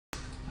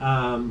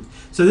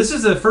So this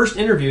is the first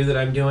interview that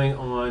I'm doing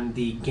on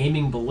the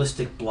Gaming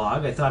Ballistic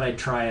blog. I thought I'd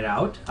try it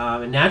out.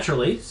 And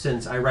naturally,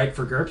 since I write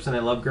for GURPS and I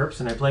love GURPS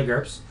and I play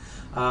GURPS,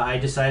 I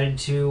decided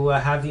to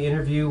have the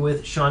interview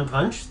with Sean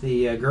Punch,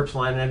 the GURPS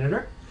line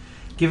editor.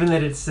 Given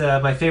that it's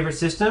my favorite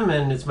system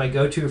and it's my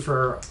go-to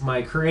for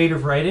my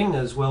creative writing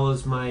as well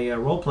as my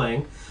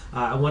role-playing,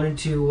 I wanted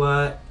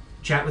to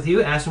chat with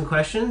you, ask some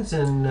questions,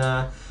 and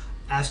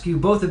ask you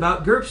both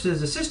about GURPS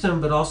as a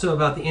system, but also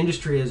about the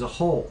industry as a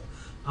whole.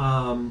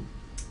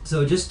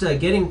 So just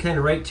getting kind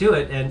of right to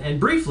it, and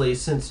briefly,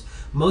 since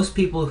most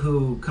people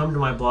who come to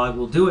my blog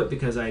will do it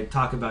because I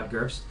talk about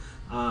GURPS,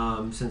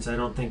 since I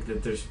don't think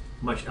that there's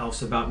much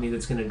else about me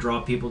that's going to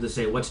draw people to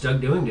say, what's Doug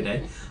doing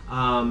today?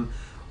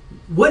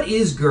 What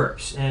is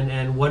GURPS,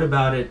 and what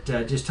about it?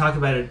 Just talk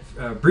about it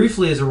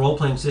briefly as a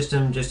role-playing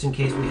system, just in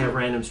case we have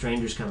random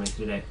strangers coming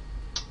today.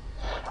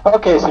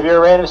 Okay, so if you're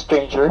a random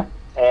stranger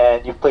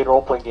and you've played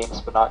role-playing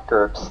games but not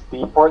GURPS,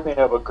 the important thing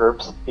to know about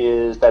GURPS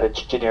is that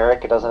it's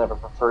generic, it doesn't have a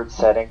preferred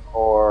setting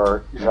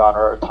or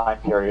genre or time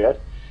period,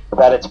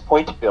 that it's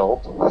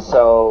point-build,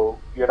 so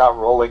you're not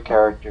rolling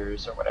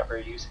characters or whatever,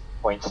 you're using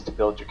points to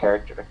build your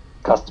character to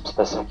custom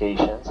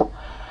specifications,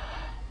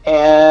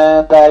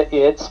 and that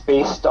it's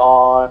based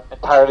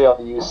entirely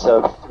on the use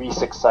of 3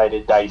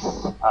 six-sided dice.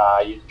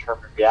 You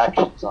determine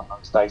reactions on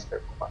those dice by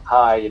rolling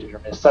high, you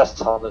determine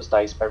assess on those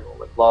dice by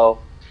rolling low,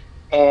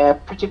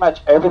 and pretty much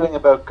everything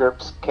about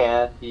GURPS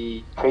can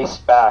be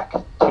traced back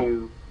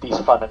to these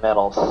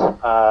fundamentals.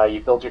 You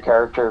build your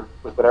character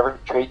with whatever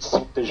traits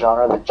suit the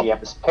genre the GM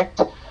has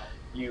picked.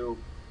 You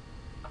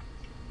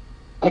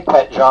pick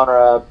that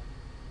genre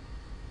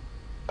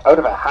out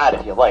of a hat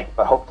if you like,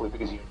 but hopefully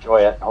because you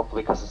enjoy it, and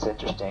hopefully because it's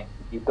interesting.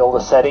 You build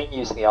a setting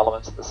using the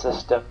elements of the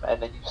system, and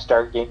then you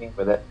start gaming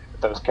with it, with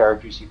those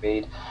characters you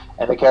made.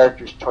 And the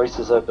characters'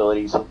 choices and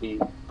abilities will be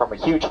from a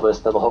huge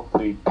list that'll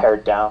hopefully be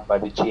pared down by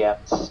the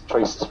GM's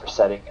choices for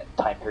setting and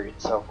time period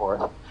and so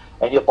forth.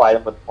 And you apply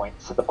them with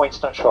points. And the points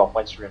don't show up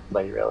once you're in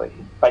play, really.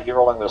 But you're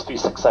rolling those 3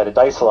 six-sided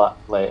dice a lot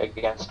in play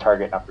against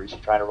target numbers. You're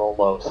trying to roll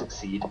low,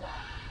 succeed.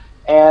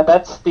 And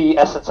that's the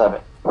essence of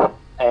it.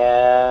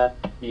 And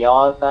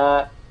beyond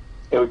that,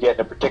 it would get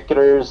into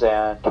particulars,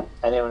 and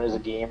anyone who's a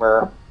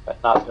gamer but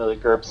not familiar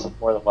with GURPS is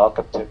more than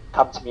welcome to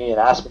come to me and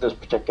ask me those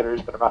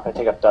particulars, but I'm not going to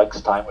take up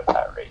Doug's time with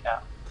that right now.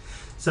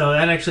 So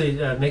that actually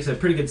makes a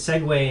pretty good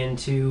segue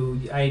into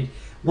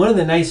one of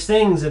the nice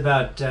things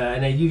about,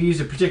 and you've used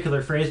a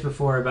particular phrase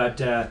before about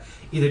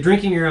either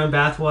drinking your own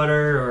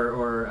bathwater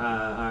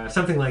or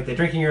something like that,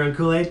 drinking your own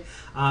Kool-Aid.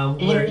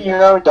 Eating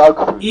your own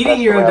dog food.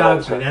 Eating your own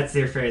dog food, that's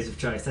their phrase of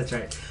choice, that's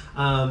right.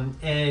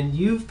 And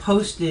you've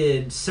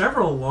posted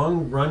several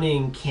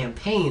long-running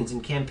campaigns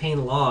and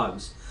campaign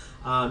logs.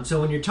 So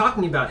when you're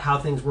talking about how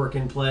things work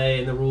in play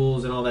and the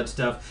rules and all that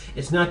stuff,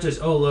 it's not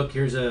just, oh look,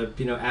 here's a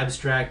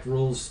abstract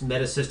rules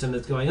meta system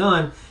that's going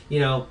on.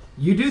 You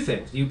do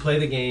things, you play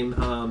the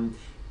game,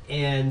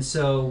 and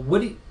so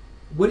what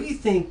do you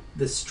think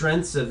the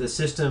strengths of the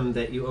system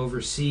that you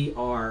oversee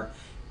are,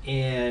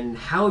 and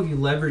how have you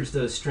leveraged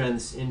those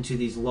strengths into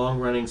these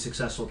long-running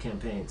successful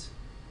campaigns?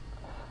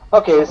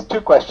 Okay, there's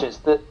 2 questions.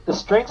 The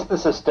strengths of the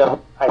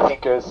system, I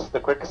think, is the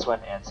quickest one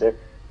to answer.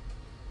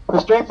 The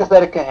strength is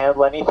that it can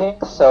handle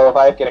anything, so if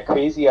I get a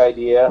crazy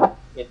idea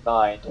in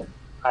mind,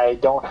 I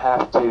don't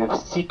have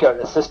to seek out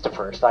a system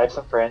first. I have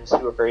some friends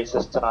who are very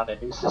insistent on a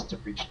new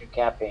system for each new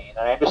campaign,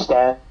 and I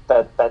understand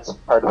that that's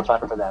part of the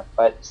fun for them.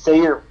 But say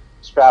you're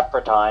strapped for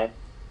time,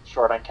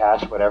 short on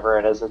cash, whatever,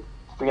 and as a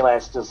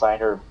freelance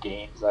designer of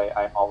games,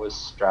 I'm always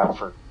strapped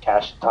for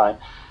cash and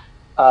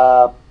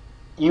time.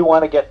 You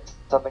want to get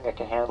something that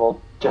can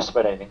handle just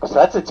about anything. So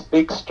that's its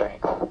big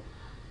strength.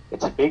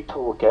 It's a big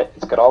toolkit.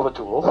 It's got all the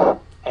tools.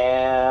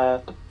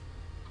 And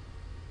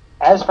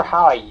as for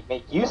how I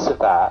make use of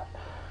that,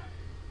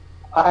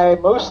 I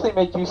mostly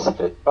make use of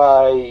it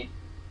by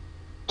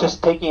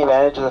just taking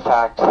advantage of the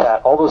fact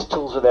that all those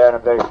tools are there and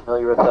I'm very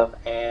familiar with them,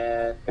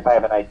 and if I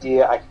have an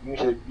idea, I can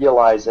usually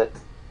realize it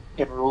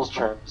in rules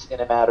terms in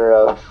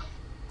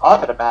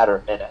often a matter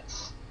of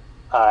minutes.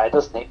 It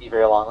doesn't take me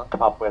very long to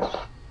come up with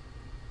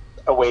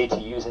a way to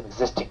use an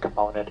existing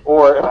component,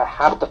 or if I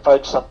have to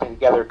fudge something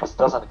together because it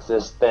doesn't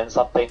exist, then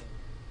something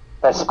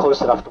that's close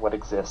enough to what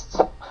exists.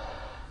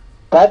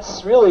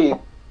 That's really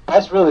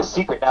the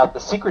secret. Now, the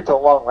secret to the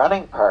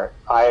long-running part,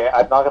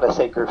 I'm not going to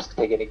say GURPS can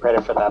take any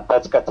credit for that.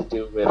 That's got to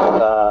do with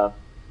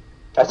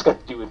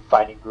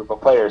finding a group of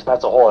players.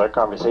 That's a whole other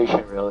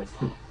conversation, really.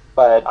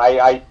 But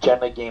I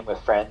generally game with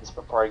friends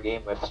before I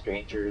game with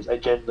strangers. I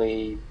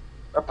generally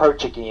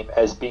approach a game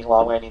as being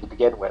long-running to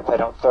begin with. I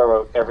don't throw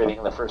out everything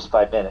in the first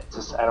 5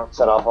 minutes. I don't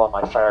set off all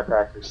my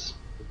firecrackers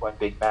with one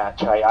big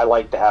match. I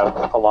like to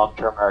have a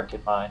long-term arc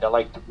in mind. I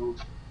like to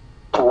move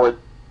toward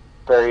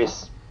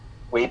various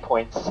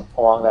waypoints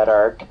along that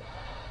arc,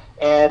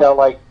 and I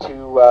like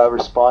to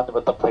respond to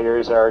what the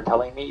players are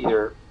telling me,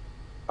 either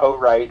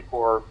outright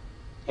or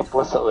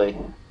implicitly,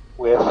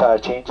 with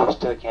changes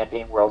to the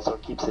campaign world, so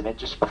it keeps it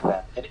interesting for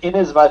them. And in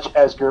as much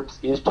as GURPS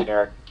is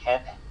generic, it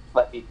can't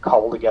let me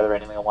cobble together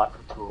anything I want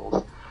from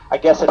tools. I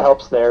guess it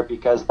helps there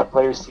because the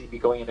players see me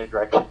going in a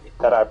direction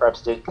that I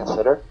perhaps didn't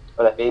consider,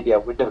 or that maybe I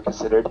wouldn't have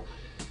considered.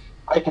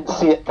 I can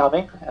see it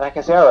coming, and I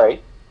can say, all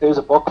right, there's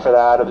a book for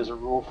that, or there's a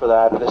rule for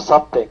that, or there's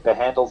something that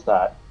handles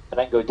that, and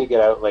I can go dig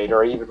it out later,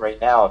 or even right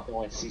now if no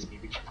one sees me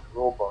reaching for the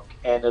rule book,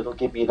 and it'll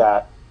give me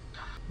that.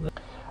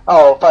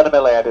 Oh,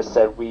 fundamentally, I just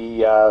said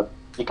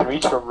you can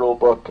reach for a rule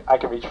book, I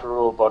can reach for a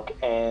rule book,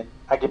 and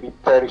I can be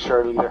fairly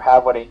sure to either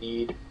have what I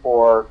need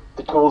or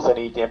the tools I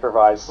need to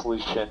improvise a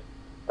solution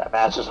that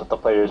matches what the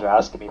players are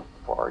asking me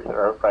for,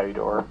 either outright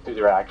or through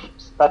their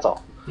actions. That's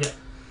all. Yeah.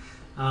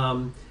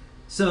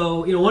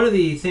 So, one of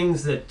the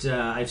things that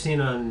I've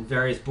seen on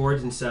various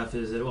boards and stuff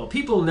is that, well,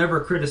 people never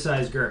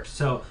criticize GURPS.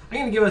 So I'm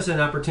going to give us an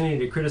opportunity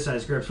to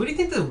criticize GURPS. What do you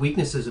think the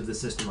weaknesses of the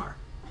system are?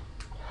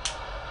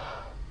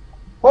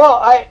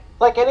 Well,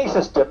 like any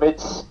system,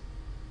 it's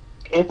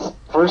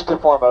first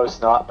and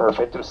foremost not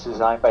perfect. It was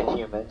designed by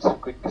humans who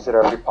could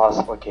consider every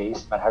possible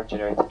case about how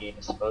generic the game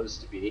is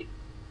supposed to be,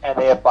 and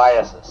they have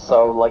biases.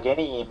 So, like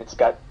any game,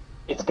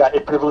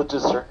 it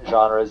privileges certain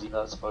genres even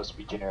though it's supposed to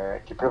be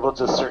generic. It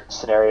privileges certain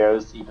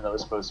scenarios even though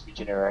it's supposed to be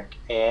generic,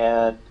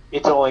 and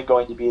it's only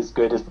going to be as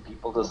good as the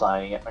people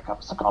designing it when it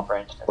comes to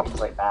comprehension of things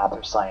like math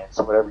or science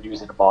or whatever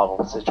using to model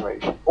the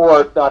situation.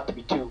 Or, not to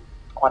be too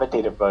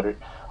quantitative about it,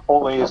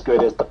 only as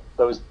good as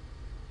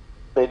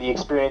the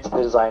experience of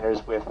the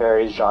designers with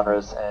various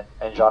genres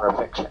and genre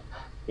fiction.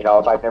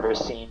 If I've never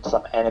seen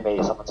some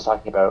anime someone's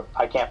talking about,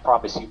 I can't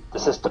promise you the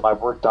system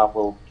I've worked on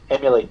will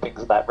emulate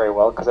things of that very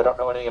well because I don't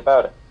know anything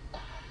about it.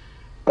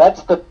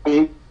 That's the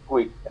big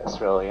weakness,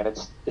 really, and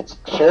it's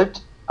shared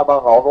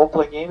among all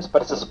role-playing games,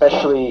 but it's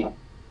especially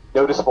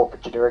noticeable for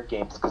generic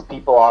games because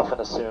people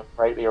often assume,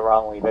 rightly or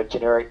wrongly, that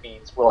generic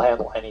means we'll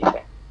handle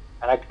anything.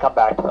 And I can come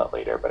back to that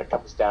later, but it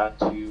comes down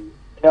to,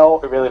 no,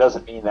 it really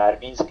doesn't mean that. It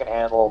means it can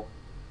handle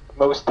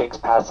most things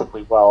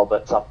passively well,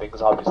 but some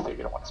things obviously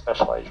you don't want a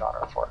specialized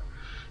genre for.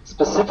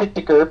 Specific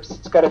to GURPS,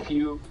 it's got a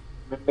few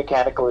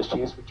mechanical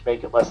issues which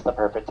make it less than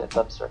perfect in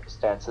some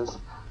circumstances.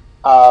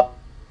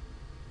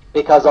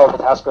 Because all the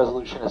task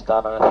resolution is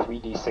done on a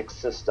 3d6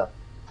 system.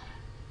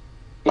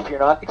 If you're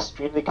not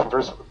extremely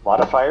conversant with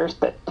modifiers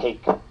that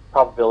take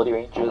probability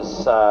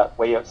ranges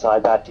way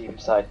outside that to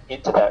decide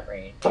into that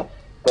range,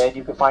 then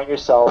you can find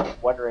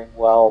yourself wondering,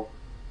 well,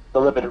 the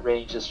limited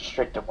range is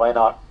restricted. Why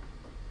not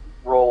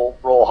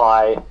roll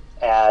high,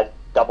 add,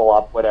 double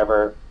up,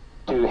 whatever,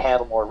 to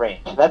handle more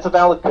range? And that's a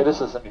valid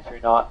criticism if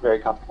you're not very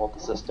comfortable with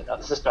the system. Now,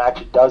 the system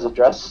actually does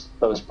address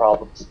those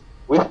problems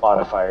with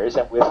modifiers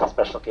and with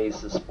special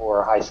cases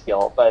for high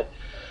skill, but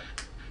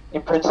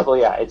in principle,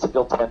 yeah, it's a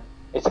built-in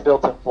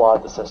flaw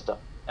of the system,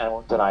 and I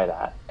won't deny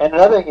that. And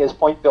another thing is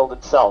point build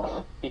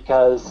itself,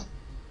 because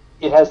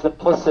it has the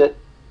implicit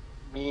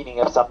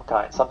meaning of some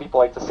kind. Some people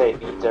like to say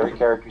it means every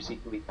character is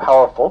equally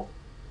powerful.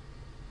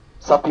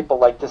 Some people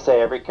like to say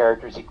every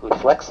character is equally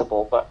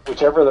flexible, but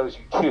whichever of those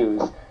you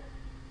choose,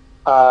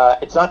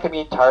 it's not going to be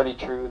entirely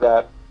true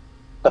that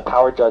the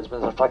power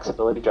judgments or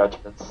flexibility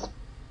judgments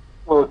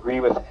will agree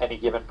with any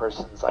given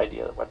person's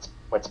idea of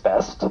what's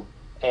best.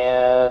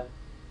 And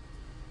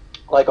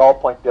like all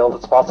point build,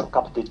 it's possible to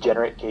come to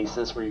degenerate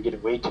cases where you're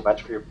getting way too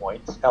much for your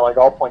points. And like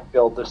all point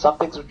build, there's some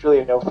things which really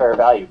have no fair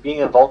value. Being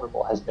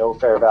invulnerable has no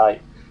fair value.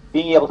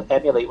 Being able to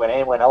emulate what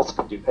anyone else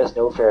can do has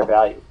no fair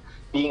value.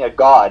 Being a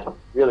god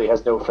really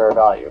has no fair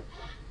value.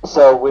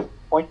 So with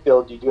point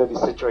build, you do have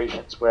these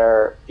situations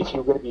where if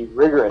you're going to be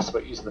rigorous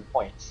about using the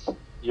points,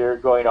 you're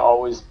going to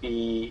always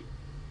be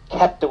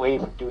kept away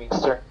from doing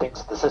certain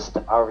things to the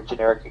system, however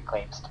generic it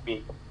claims to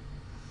be.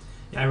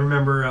 I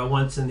remember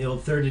once in the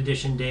old 3rd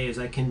edition days,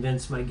 I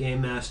convinced my game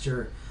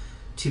master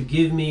to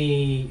give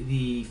me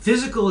the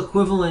physical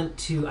equivalent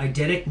to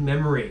eidetic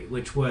memory,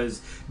 which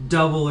was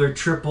double or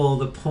triple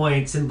the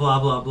points and blah,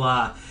 blah,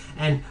 blah.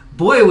 And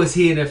boy, was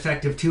he an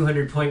effective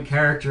 200-point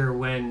character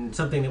when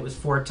something that was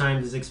 4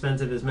 times as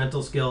expensive as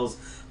mental skills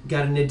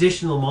got an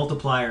additional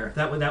multiplier.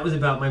 That was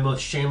about my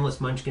most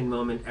shameless Munchkin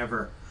moment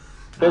ever.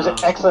 There's an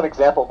excellent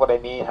example of what I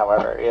mean,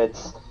 however.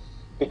 It's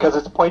because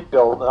it's point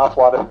build, an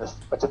awful lot of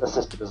what's in the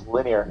system is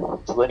linear.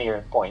 It's linear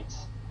in points.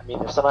 I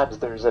mean, sometimes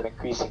there's an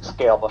increasing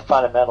scale, but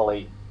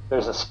fundamentally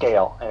there's a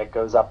scale, and it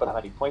goes up with how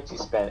many points you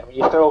spend. And when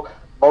you throw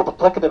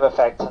multiplicative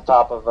effects on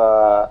top of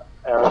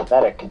an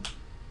arithmetic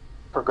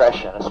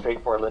progression, a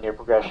straightforward linear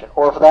progression,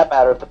 or for that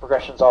matter, if the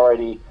progression's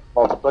already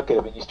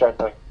multiplicative and you start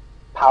throwing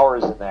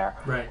powers in there,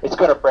 right, it's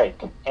going to break.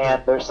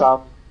 And there's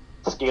some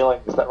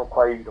scalings that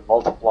require you to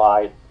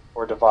multiply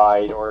or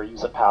divide or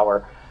use a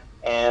power,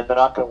 and they're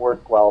not going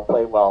to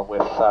play well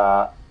with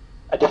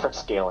a different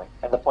scaling.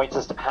 And the point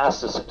system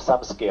has to assume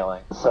some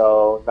scaling.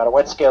 So no matter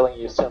what scaling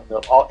you assume,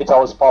 it's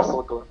always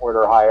possible to go an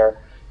order higher.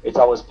 It's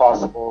always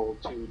possible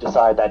to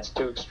decide that's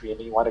too extreme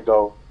and you want to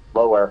go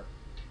lower,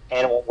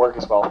 and it won't work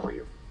as well for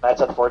you.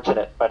 That's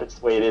unfortunate, but it's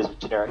the way it is with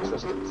generic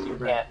systems. You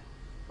can't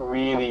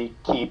really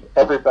keep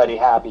everybody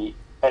happy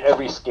at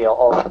every scale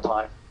all the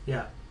time.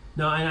 Yeah.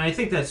 No, and I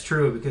think that's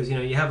true because,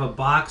 you have a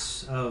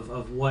box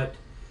of what,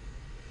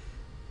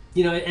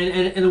 and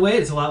in a way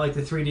it's a lot like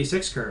the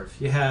 3d6 curve.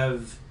 You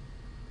have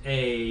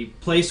a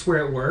place where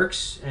it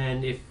works,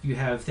 and if you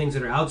have things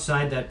that are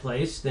outside that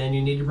place, then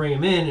you need to bring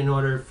them in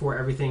order for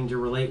everything to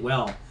relate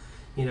well.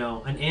 You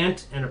know, an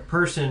ant and a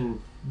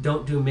person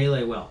don't do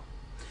melee well.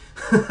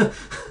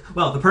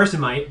 Well, the person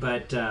might,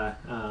 but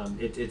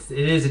it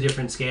is a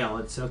different scale.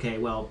 It's okay.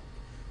 Well,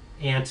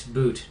 ant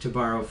boot, to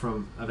borrow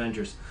from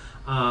Avengers,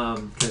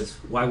 because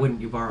why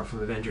wouldn't you borrow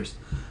from Avengers?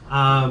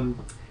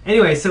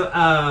 Anyway, so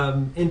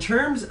in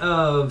terms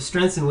of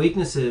strengths and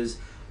weaknesses,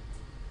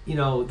 you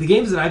know, the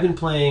games that I've been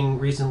playing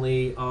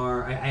recently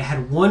are, I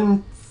had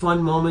one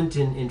fun moment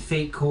in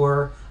Fate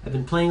Core. I've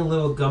been playing a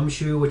little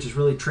Gumshoe, which is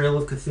really Trail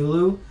of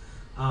Cthulhu,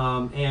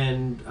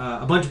 and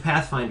a bunch of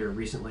Pathfinder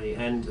recently,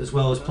 and as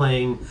well as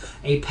playing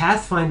a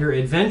Pathfinder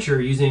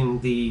adventure using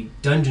the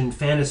Dungeon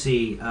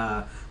Fantasy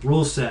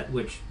rule set,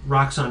 which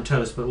rocks on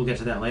toast, but we'll get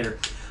to that later.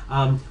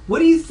 What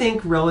do you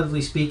think,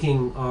 relatively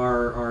speaking,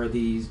 are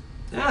these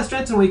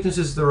strengths and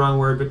weaknesses is the wrong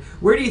word, but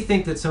where do you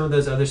think that some of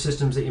those other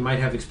systems that you might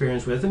have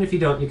experience with, and if you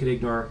don't, you could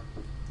ignore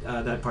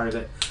that part of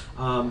it,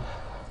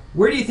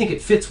 where do you think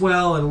it fits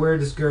well, and where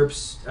does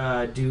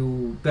GURPS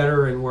do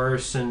better and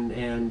worse,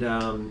 and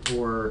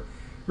or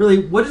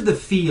really, what is the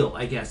feel,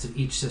 I guess, of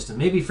each system?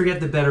 Maybe forget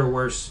the better,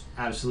 worse,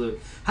 absolute.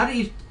 How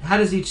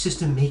does each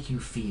system make you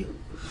feel?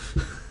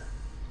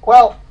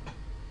 Well,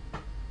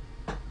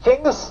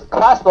 things,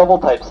 class level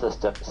type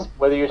systems,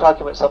 whether you're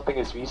talking about something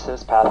as recent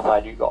as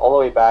Pathfinder, you go all the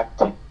way back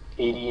to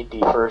AD&D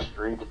first,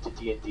 or even to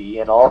D&D,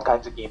 and all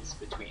kinds of games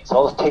in between. So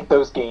I'll just take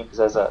those games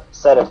as a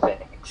set of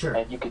things, sure.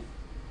 And you can,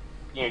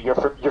 you know,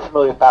 you're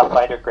familiar with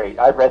Pathfinder, great.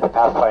 I've read the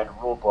Pathfinder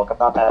rulebook. I'm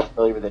not that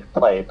familiar with it in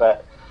play,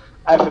 but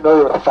I'm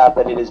familiar with the fact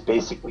that it is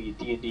basically a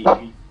D&D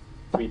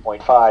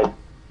 3.5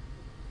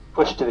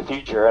 pushed to the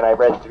future, and I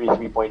read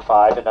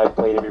 3.5, and I've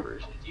played every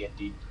version of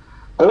D&D.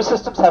 Those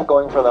systems have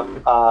going for them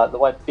the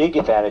one big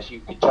advantage: you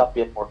can jump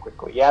in more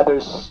quickly. Yeah,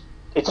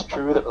 it's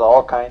true that with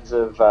all kinds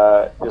of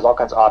there's all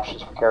kinds of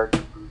options for character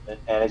improvement,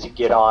 and as you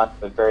get on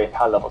with very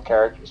high level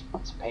characters,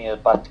 it's a pain in the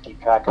butt to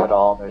keep track of it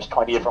all. And there's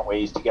 20 different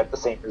ways to get the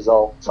same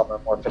result. Some are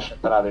more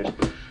efficient than others,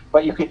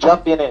 but you can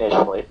jump in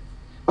initially.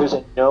 There's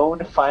a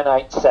known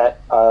finite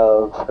set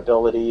of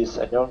abilities,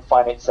 a known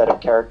finite set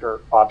of character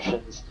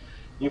options.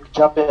 You can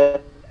jump in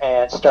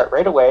and start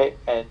right away,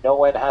 and no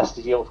one has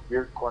to deal with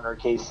weird corner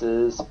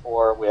cases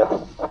or with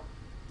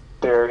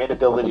their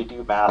inability to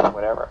do math or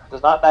whatever.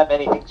 There's not that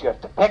many things you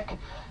have to pick,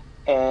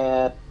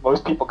 and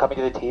most people coming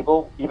to the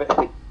table, even if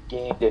they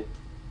gamed in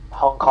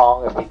Hong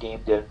Kong, if they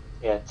gamed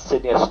in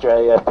Sydney,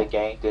 Australia, if they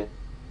gamed in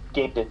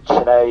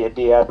Chennai,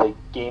 India, if they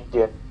gamed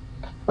in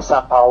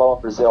Sao Paulo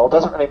in Brazil, it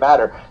doesn't really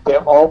matter. They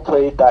have all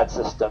played that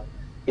system.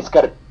 It's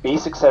got a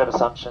basic set of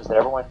assumptions that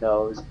everyone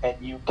knows, and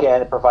you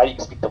can, provided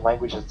you speak the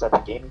language that's at the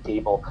gaming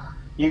table,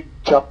 you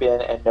jump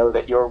in and know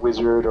that your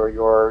wizard or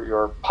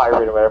your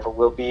pirate or whatever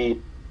will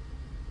be,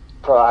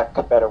 for lack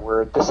of a better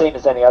word, the same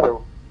as any other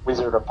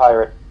wizard or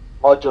pirate,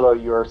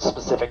 modulo your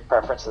specific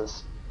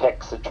preferences,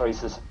 picks, and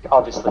choices.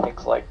 Obviously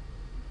things like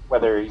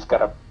whether he's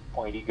got a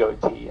pointy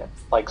goatee and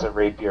likes a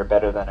rapier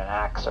better than an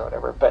axe or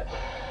whatever. But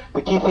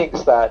the key thing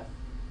is that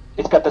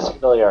it's got this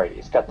familiarity.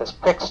 It's got this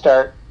quick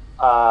start,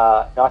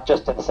 not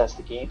just in the sense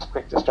the game's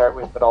quick to start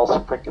with, but also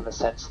quick in the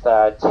sense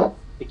that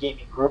the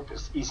gaming group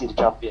is easy to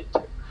jump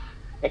into.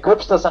 And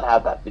GURPS doesn't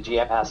have that. The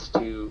GM has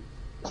to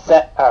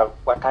set out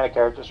what kind of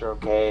characters are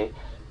okay,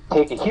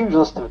 take a huge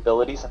list of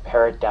abilities and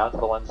pare it down to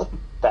the ones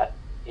that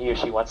he or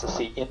she wants to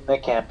see in the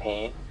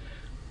campaign.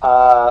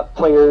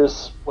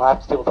 Players will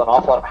have to deal with an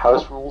awful lot of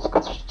house rules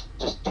because there's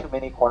just too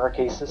many corner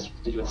cases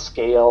to do with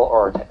scale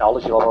or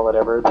technology level or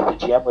whatever that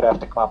the GM would have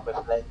to come up with.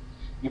 And then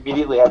you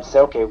immediately have to say,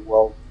 okay,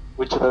 well,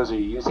 which of those are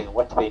you using and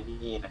what do they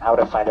mean and how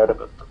to find out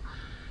about them?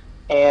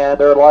 And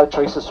there are a lot of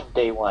choices from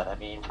day one. I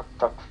mean,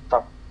 from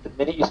the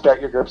minute you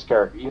start your GURPS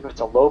character, even if it's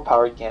a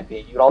low-powered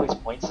campaign, you get all these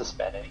points to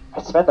spend, and you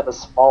can spend them as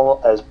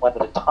small as one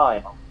at a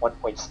time, a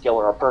 1-point skill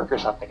or a perk or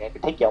something, and it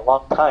can take you a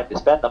long time to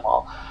spend them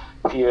all.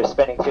 If you're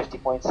spending 50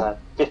 points on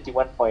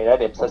 51-point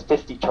items, that's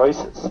 50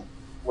 choices,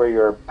 where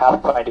your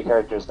Pathfinder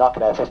character is not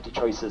going to have 50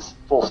 choices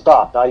full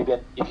stop, not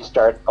even if you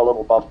start a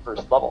little above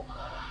first level.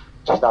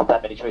 Just not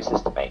that many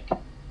choices to make.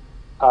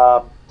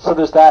 So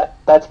there's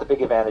that's the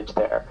big advantage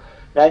there.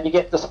 Now you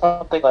get to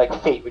something like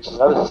Fate, which is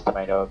another system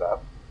I know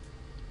about.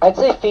 I'd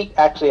say Fate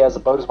actually has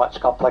about as much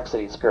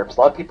complexity as GURPS.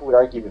 A lot of people would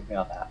argue with me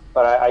on that,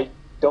 but I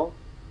don't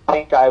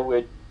think I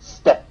would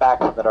step back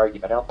from that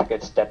argument. I don't think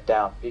I'd step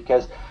down,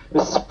 because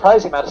there's a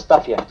surprising amount of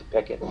stuff you have to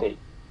pick in Fate.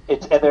 They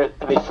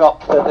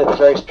felt that the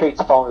various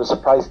traits fall into a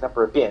surprising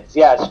number of bins.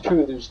 Yeah, it's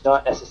true, there's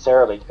not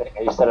necessarily, depending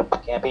how you set up the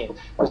campaign,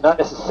 there's not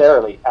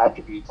necessarily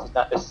attributes, there's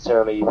not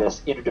necessarily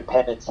this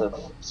interdependence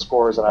of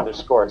scores on other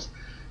scores.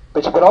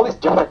 But you've got all these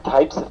different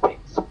types of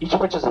things, each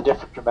of which has a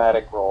different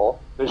dramatic role.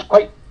 There's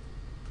quite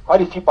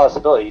a few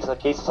possibilities. In the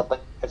case of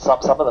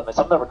some of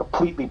them are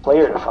completely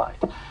player-defined.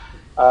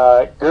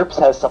 GURPS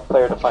has some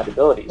player-defined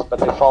abilities, but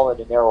they fall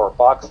into narrower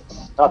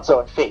boxes. Not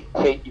so in Fate.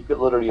 Fate, you could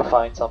literally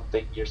find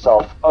something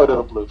yourself out of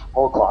the blue from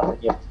whole cloth,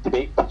 and you have to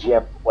debate with the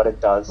GM what it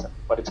does and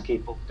what it's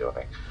capable of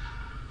doing.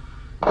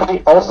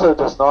 Fate also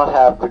does not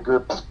have the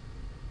GURPS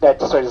that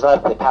does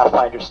not have the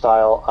Pathfinder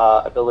style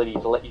ability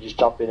to let you just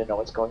jump in and know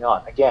what's going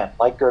on. Again,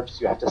 like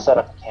GURPS, you have to set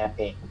up a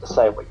campaign,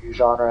 decide what your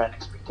genre and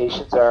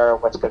expectations are,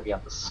 what's going to be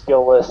on the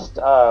skill list,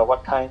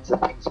 what kinds of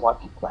things you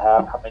want people to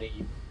have, how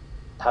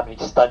many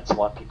stunts you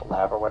want people to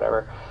have, or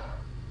whatever.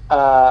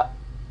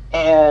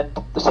 And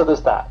so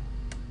there's that.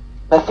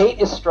 The Fate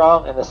is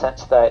strong in the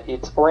sense that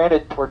it's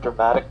oriented toward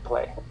dramatic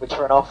play, which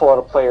for an awful lot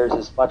of players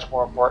is much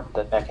more important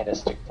than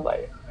mechanistic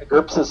play.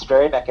 GURPS is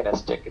very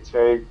mechanistic. It's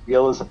very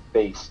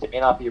realism-based. It may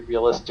not be a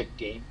realistic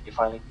game. You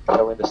finally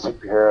throw in the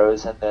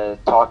superheroes and the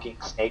talking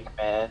snake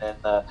men and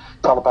the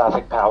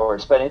telepathic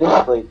powers, but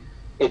initially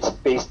it's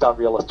based on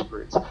realistic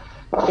roots.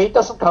 Fate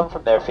doesn't come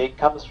from there. Fate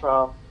comes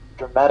from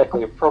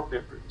dramatically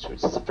appropriate roots,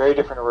 which is a very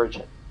different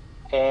origin.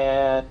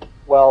 And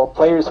well,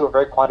 players who are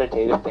very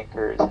quantitative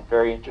thinkers and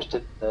very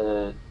interested in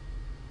the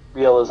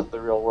realism of the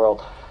real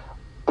world,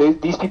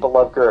 these people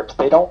love GURPS.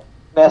 They don't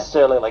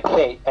necessarily like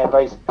Fate, and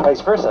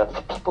vice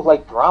versa. People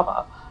like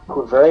drama,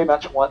 who very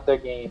much want their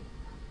game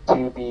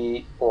to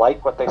be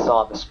like what they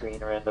saw on the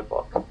screen or in the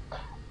book,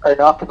 are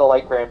not going to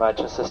like very much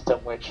a system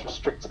which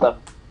restricts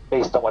them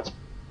based on what's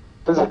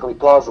physically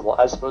plausible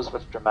as opposed to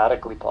what's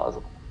dramatically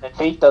plausible. And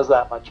Fate does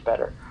that much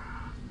better.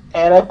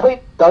 And I've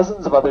played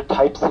dozens of other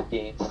types of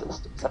game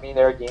systems. I mean,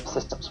 there are game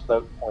systems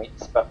without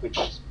points, but which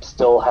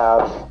still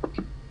have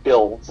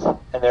builds,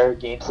 and there are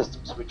game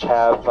systems which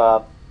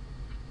have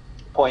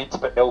points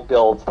but no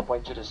builds. The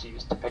points are just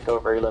used to pick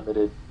out very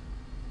limited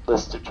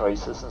lists of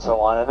choices and so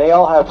on. And they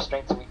all have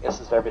strengths and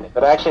weaknesses and everything.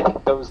 But I actually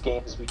think those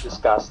games we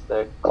discussed,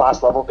 the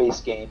class level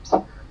based games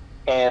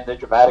and the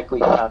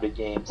dramatically founded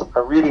games,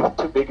 are really the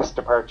two biggest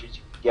departures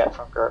you can get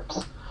from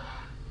GURPS.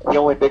 The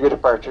only bigger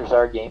departures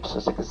are games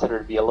just considered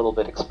to be a little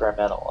bit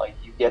experimental. Like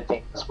you get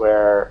things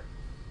where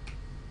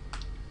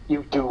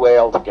you do way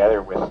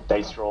altogether with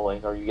dice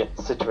rolling, or you get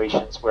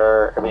situations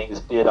where everything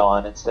is bid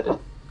on instead of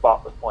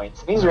bought with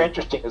points. And these are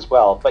interesting as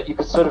well, but you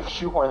could sort of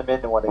shoehorn them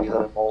into one of these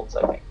other molds,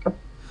 I think.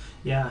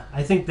 Yeah,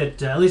 I think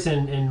that at least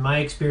in my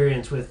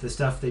experience with the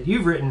stuff that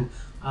you've written,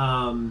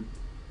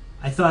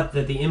 I thought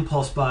that the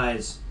Impulse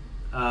Buys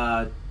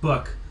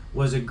book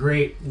was a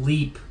great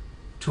leap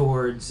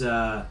towards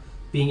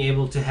being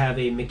able to have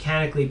a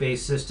mechanically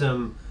based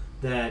system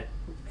that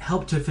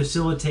helped to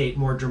facilitate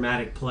more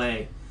dramatic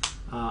play.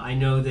 I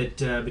know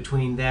that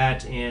between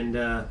that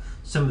and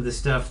some of the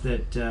stuff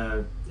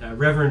that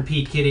Reverend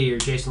P. Kitty or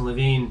Jason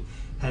Levine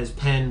has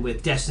penned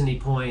with Destiny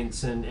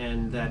points,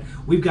 and that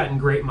we've gotten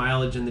great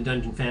mileage in the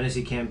Dungeon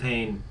Fantasy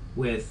campaign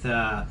with,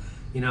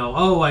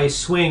 oh, I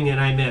swing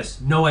and I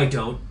miss. No, I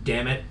don't,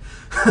 damn it.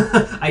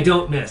 I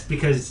don't miss,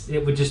 because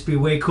it would just be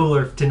way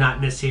cooler to not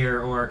miss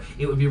here, or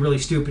it would be really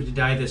stupid to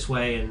die this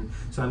way, and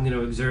so I'm going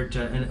to exert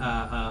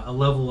a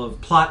level of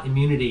plot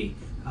immunity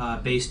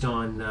based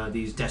on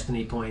these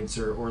Destiny points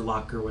or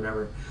luck or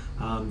whatever.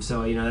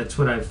 So that's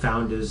what I've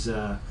found is,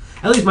 at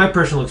least my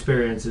personal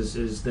experience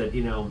is that,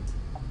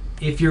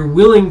 if you're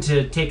willing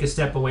to take a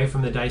step away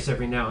from the dice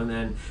every now and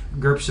then,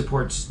 GURPS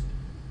supports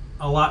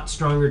a lot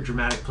stronger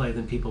dramatic play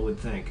than people would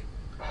think.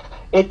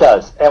 It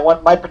does. And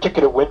my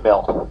particular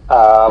windmill,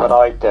 what I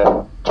like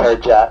to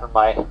charge at on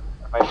my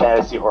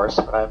fantasy horse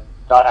when I'm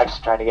not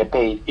actually trying to get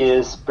paid,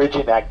 is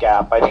bridging that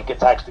gap. I think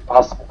it's actually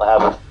possible to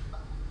have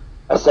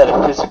a set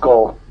of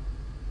physical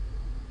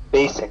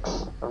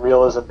basics, a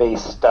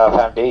realism-based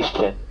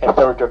foundation, and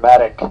throw a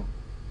dramatic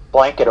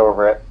blanket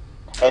over it,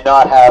 and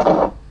not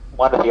have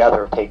one or the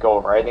other take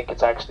over. I think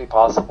it's actually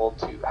possible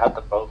to have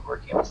them both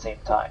working at the same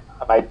time.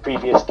 On my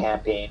previous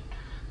campaign,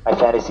 my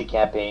fantasy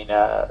campaign,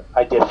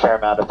 I did a fair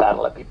amount of that. I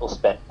let people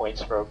spend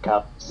points for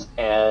outcomes,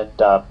 and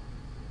I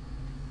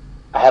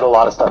had a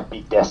lot of stuff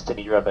be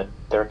destiny driven.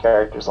 Their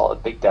characters all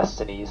had big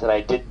destinies, and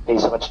I didn't pay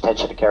so much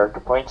attention to character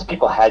points.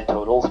 People had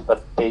totals,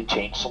 but they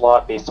changed a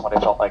lot based on what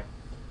I felt like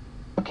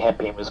the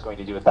campaign was going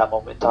to do at that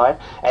moment in time.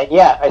 And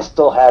yeah, I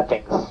still had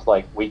things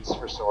like weights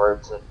for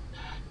swords and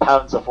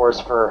pounds of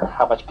force for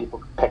how much people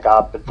could pick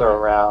up and throw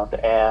around,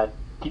 and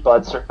people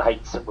had certain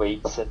heights and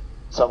weights and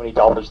so many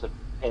dollars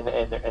in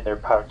their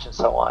pouch and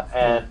so on.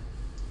 And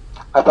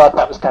I thought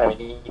that was kind of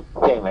a neat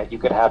thing, that you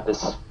could have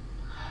this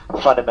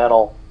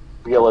fundamental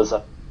realism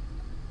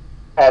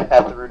at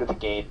the root of the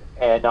game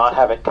and not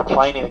have it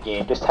confining the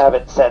game, just have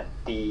it set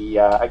the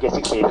I guess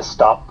you could say the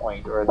stop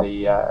point, or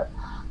the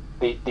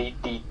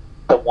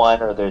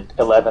 1 or the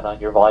 11 on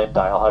your volume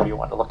dial, however you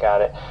want to look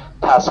at it,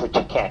 past which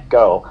you can't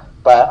go,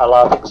 but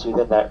allow things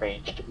within that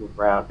range to move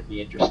around and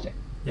be interesting.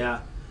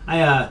 Yeah,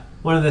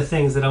 one of the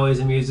things that always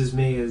amuses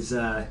me is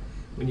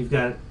when you've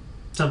got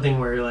something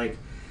where you're like,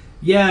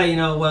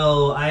 yeah,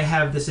 well, I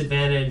have this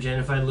advantage, and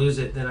if I lose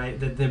it, then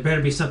there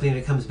better be something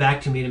that comes back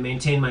to me to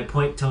maintain my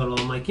point total.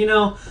 I'm like,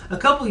 a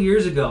couple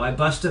years ago, I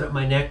busted up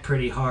my neck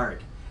pretty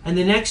hard, and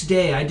the next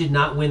day, I did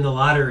not win the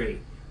lottery,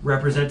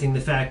 representing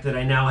the fact that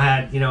I now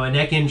had, a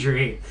neck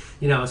injury,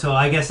 so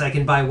I guess I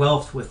can buy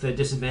wealth with the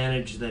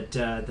disadvantage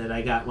that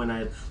I got when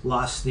I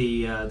lost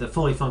the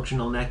fully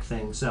functional neck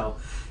thing. So,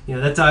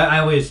 I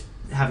always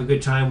have a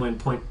good time when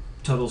point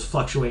totals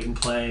fluctuate in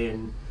play,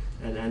 and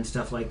and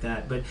stuff like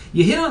that. But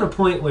you hit on a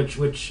point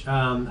which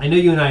I know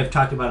you and I have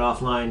talked about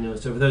offline.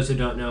 So for those who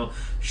don't know,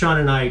 Sean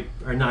and I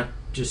are not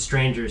just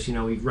strangers.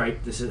 We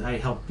write this. I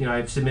help.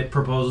 I submit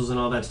proposals and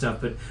all that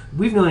stuff. But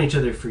we've known each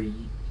other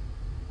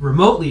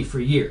remotely for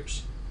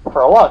years.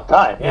 For a long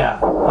time. Yeah.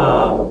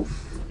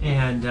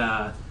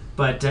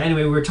 But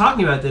anyway, we were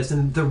talking about this,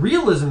 and the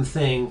realism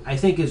thing I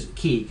think is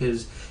key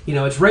because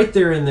it's right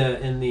there in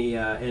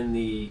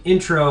the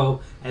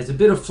intro as a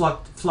bit of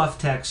fluff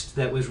text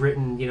that was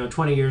written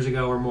 20 years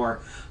ago or more.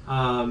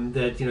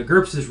 That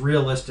GURPS is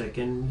realistic,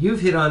 and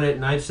you've hit on it,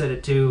 and I've said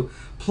it too.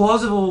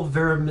 Plausible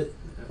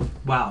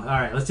Wow. All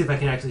right. Let's see if I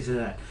can actually say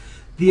that.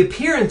 The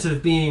appearance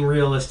of being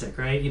realistic,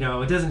 right?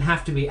 It doesn't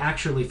have to be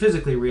actually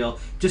physically real;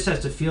 it just has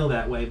to feel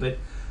that way. But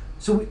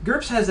so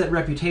GURPS has that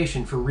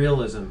reputation for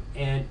realism,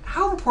 and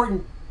how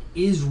important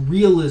is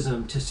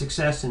realism to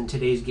success in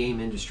today's game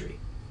industry?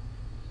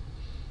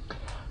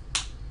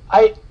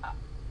 I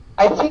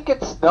think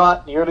it's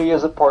not nearly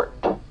as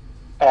important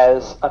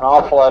as an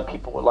awful lot of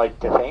people would like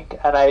to think,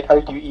 and I'd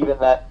argue even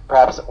that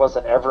perhaps it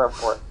wasn't ever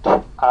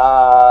important.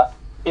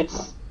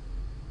 It's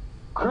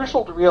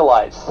crucial to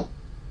realize,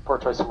 poor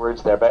choice of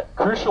words there, but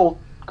crucial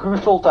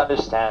to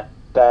understand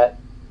that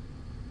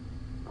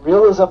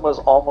realism was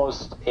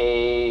almost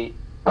a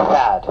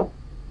fad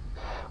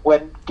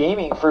when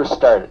gaming first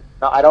started.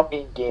 Now, I don't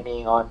mean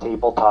gaming on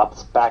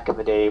tabletops back in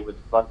the day with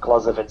von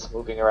Clausewitz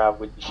moving around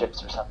wooden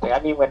ships or something.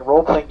 I mean when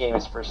role-playing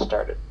games first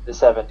started, the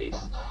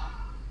 70s.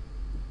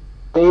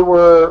 They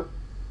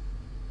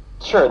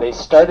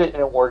started in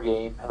a war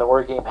game, and the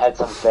war game had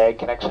some vague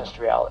connections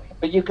to reality.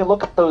 But you can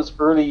look at those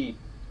early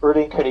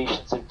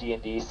incarnations of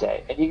D&D,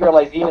 say, and you can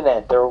realize even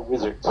then there were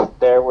wizards.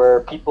 There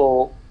were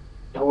people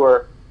who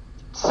were,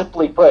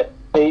 simply put,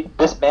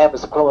 this man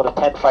was equivalent of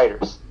 10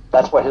 fighters.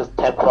 That's what his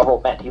 10th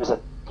level meant. He was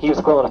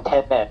equivalent of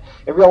 10 men.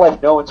 In real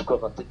life, no one's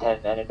equivalent to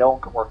 10 men, and no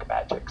one can work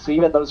magic. So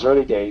even those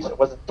early days, it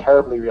wasn't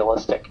terribly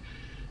realistic.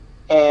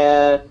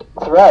 And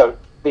throughout,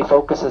 the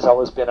focus has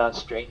always been on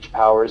strange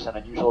powers and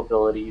unusual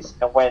abilities.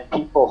 And when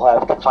people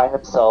have confined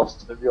themselves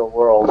to the real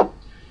world,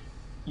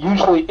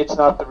 usually it's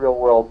not the real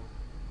world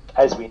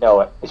as we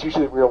know it. It's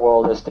usually the real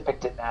world as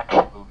depicted in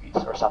action movies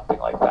or something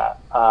like that.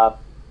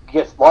 You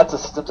get lots of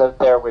systems out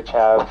there which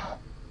have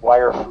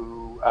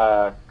wire-fu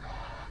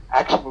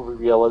action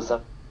movie realism.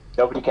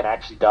 Nobody can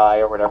actually die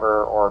or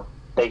whatever, or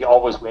they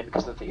always win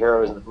because of the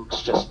heroes and the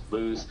mooks just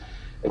lose.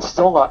 It's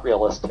still not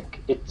realistic.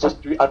 It's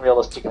just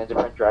unrealistic in a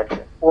different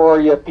direction. Or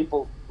you have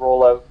people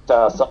roll out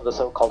some of the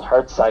so-called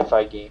hard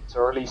sci-fi games,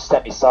 or at least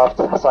semi-soft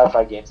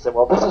sci-fi games. Say,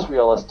 well, this is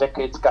realistic.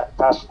 It's got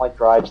fast-light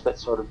drives that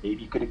sort of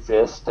maybe could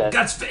exist. And it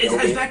has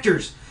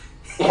vectors.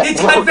 Yeah,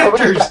 it's got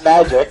vectors. Got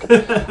magic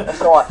and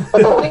so on.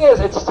 But the thing is,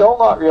 it's still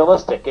not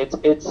realistic.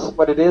 It's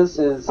what it is.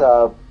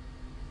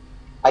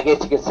 I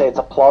guess you could say it's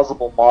a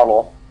plausible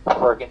model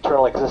for an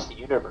internal existing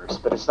universe,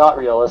 but it's not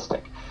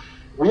realistic.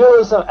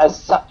 Realism as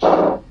such,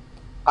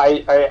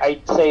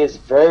 I'd say, is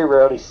very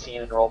rarely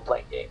seen in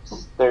role-playing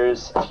games.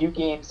 There's a few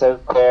games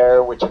out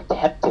there which have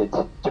attempted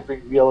to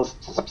bring realism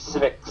to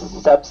specific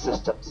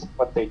subsystems,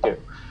 what they do.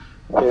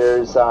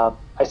 There's, I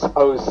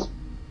suppose,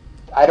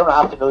 I don't know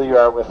how familiar you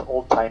are with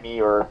old-timey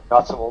or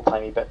not so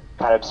old-timey, but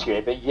kind of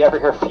obscure, but you ever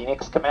hear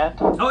Phoenix Command?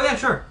 Oh, yeah,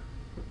 sure.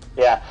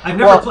 Yeah, I've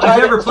never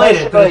played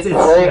it, but it's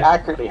very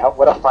accurately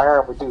what a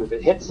firearm would do if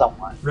it hit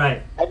someone.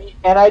 Right. I mean,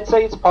 and I'd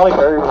say it's probably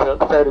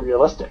fairly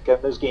realistic.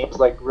 And there's games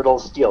like Riddle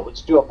Steel,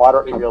 which do a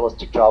moderately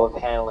realistic job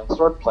of handling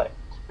swordplay.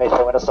 They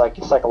throw in a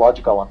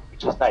psychological element,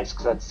 which is nice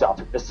because that's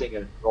often missing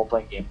in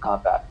role-playing game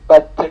combat.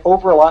 But the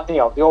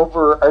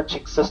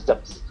overarching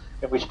systems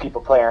in which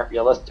people play aren't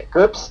realistic.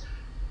 GURPS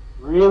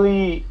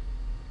really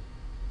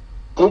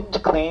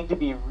didn't claim to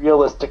be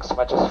realistic so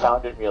much as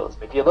found in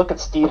realism. If you look at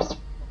Steve's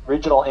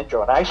original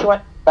intro, and I actually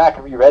went back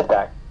and reread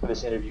that for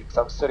this interview because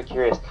I was sort of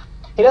curious.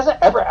 He doesn't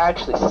ever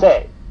actually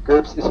say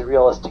GURPS is a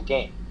realistic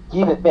game. He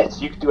even admits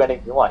you can do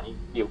anything you want. You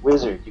can be a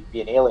wizard, you can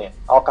be an alien.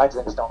 All kinds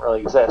of things don't really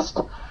exist.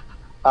 You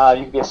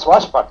can be a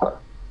swashbuckler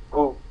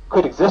who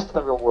could exist in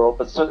the real world,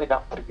 but certainly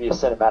not to be a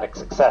cinematic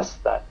success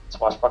that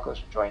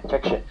swashbucklers enjoy in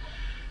fiction.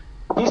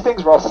 These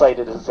things were all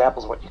cited as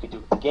examples of what you could do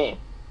with the game.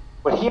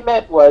 What he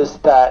meant was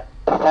that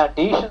the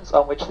foundations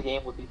on which the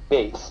game would be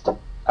based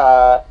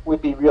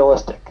would be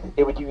realistic.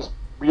 It would use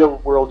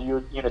real-world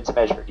units of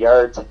measure,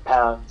 yards and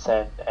pounds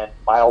and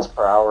miles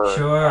per hour.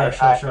 Sure.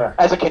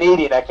 As a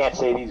Canadian, I can't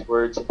say these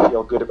words and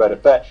feel good about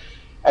it, but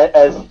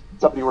as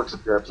somebody who works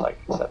at GURPS, I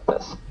can accept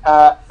this.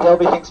 There'll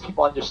be things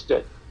people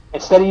understood.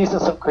 Instead of using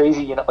some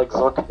crazy unit like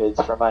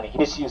Zorkamids for money, he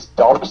just used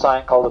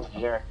 $sign called the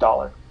generic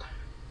dollar.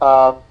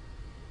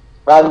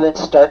 Rather than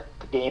start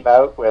the game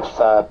out with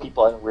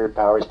people having weird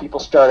powers, people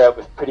start out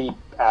with pretty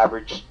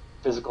average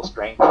physical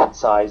strength and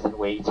size and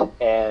weight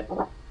and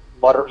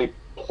moderately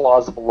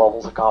plausible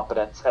levels of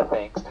competence at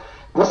things.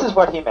 This is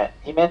what he meant.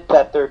 He meant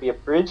that there would be a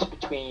bridge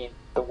between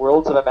the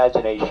worlds of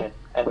imagination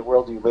and the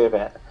world you live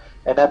in.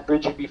 And that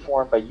bridge would be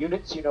formed by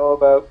units you know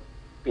about,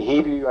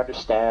 behavior you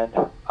understand,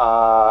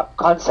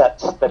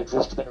 concepts that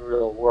exist in the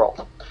real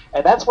world.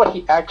 And that's what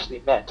he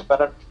actually meant.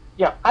 But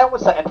I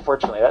won't say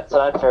unfortunately, that's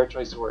an unfair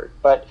choice of word,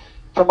 but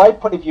from my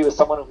point of view as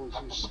someone who's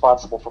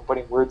responsible for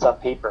putting words on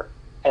paper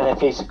and then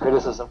facing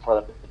criticism for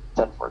them, it's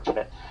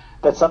unfortunate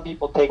that some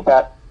people take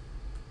that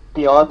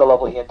beyond the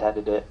level he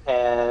intended it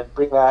and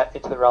bring that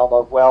into the realm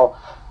of, well,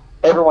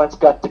 everyone's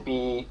got to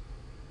be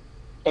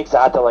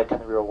exactly like in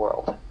the real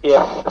world.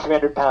 If a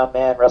 300-pound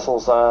man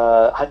wrestles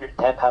a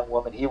 110-pound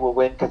woman, he will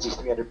win because he's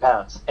 300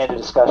 pounds. End of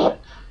discussion.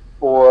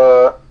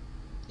 Or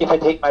if I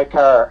take my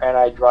car and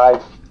I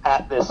drive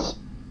at this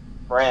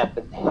ramp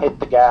and hit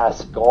the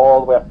gas, go all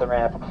the way up the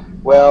ramp,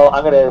 well,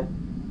 I'm going to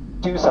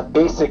do some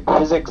basic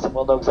physics and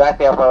we'll know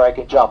exactly how far I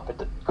can jump.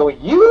 And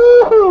going,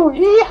 yoo-hoo,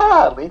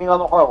 yee-haw, leaning on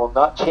the horn will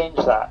not change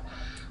that.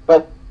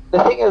 But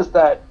the thing is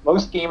that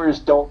most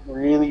gamers don't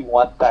really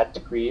want that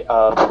degree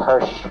of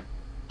harsh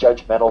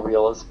judgmental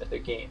realism in their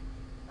game.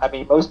 I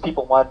mean, most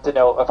people want to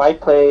know, if I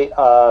play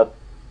a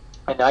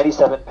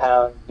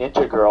 97-pound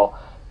ninja girl,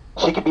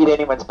 she can beat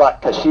anyone's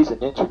butt because she's a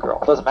ninja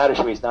girl. It doesn't matter if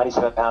she weighs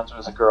 97 pounds or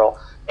is a girl.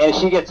 And if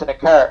she gets in a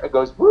car, it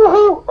goes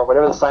woohoo, or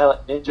whatever the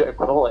silent ninja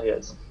equivalent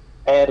is,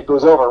 and it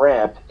goes over a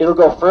ramp, it'll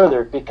go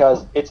further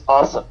because it's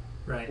awesome.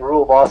 Right. The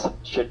rule of awesome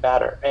should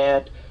matter.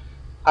 And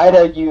I'd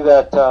argue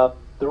that the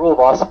rule of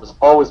awesome has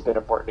always been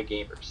important to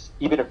gamers,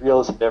 even if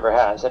realism never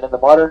has. And in the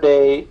modern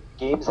day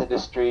games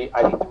industry,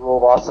 I think the rule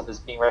of awesome is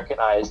being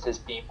recognized as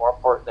being more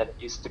important than it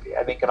used to be.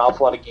 I think an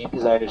awful lot of game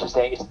designers are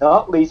saying it's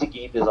not lazy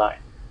game design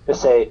to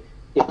say,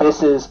 if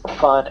this is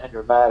fun and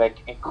dramatic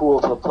and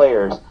cool to the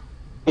players,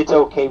 it's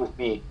okay with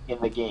me in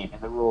the game, in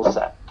the rule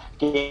set.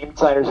 Game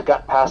designers have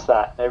gotten past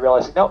that, and they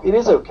realize, no, it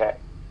is okay.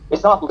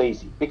 It's not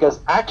lazy, because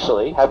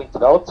actually, having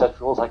developed such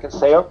rules, I can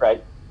say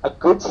outright, a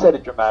good set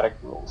of dramatic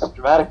rules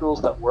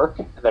that work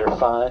and that are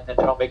fun and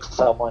don't make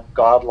someone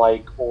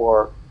godlike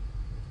or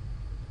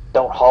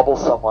don't hobble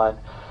someone,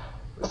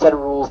 a set of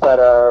rules that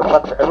are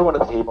fun for everyone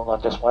at the table,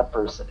 not just one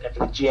person, and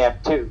for the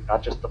GM too,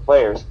 not just the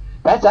players.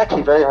 That's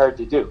actually very hard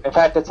to do. In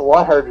fact, it's a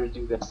lot harder to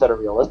do than a set of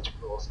realistic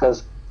rules,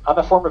 because I'm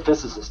a former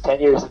physicist,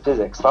 10 years in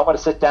physics. If I want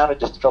to sit down and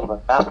just develop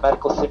a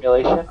mathematical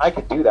simulation, I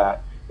can do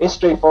that. It's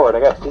straightforward. I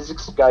got a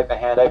physics guide in my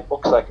hand. I have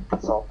books I can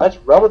consult. That's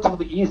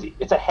relatively easy.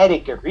 It's a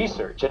headache at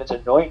research, and it's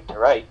annoying to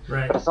write,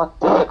 but it's not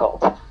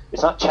difficult.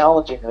 It's not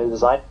challenging in a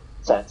design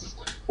sense.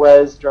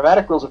 Whereas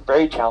dramatic rules are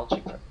very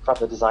challenging from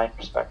the design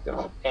perspective.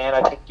 And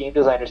I think game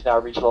designers now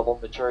reach a level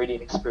of maturity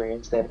and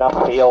experience. They have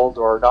not failed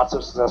or not so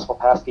successful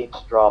past games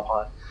to draw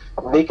upon.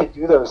 They can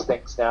do those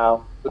things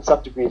now with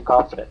some degree of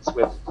confidence,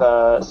 with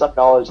some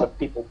knowledge that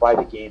people buy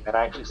the game and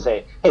actually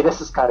say, hey, this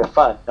is kind of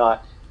fun,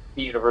 not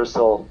the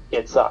universal,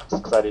 it sucks,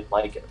 because I didn't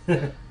like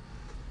it.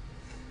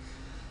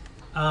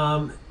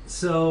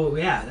 So,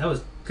 yeah, that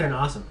was kind of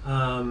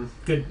awesome.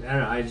 Good.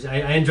 I don't know.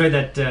 I enjoyed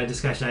that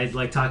discussion. I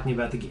like talking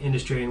about the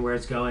industry and where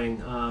it's going.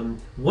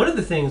 One of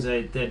the things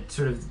that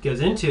sort of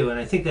goes into, and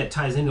I think that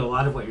ties into a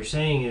lot of what you're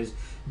saying, is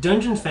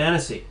dungeon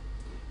fantasy.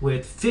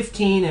 With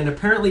 15 and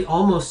apparently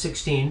almost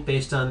 16,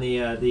 based on the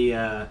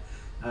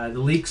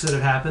leaks that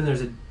have happened.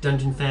 There's a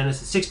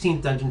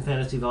 16th Dungeon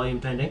Fantasy volume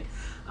pending,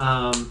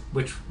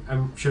 which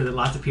I'm sure that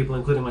lots of people,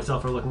 including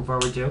myself, are looking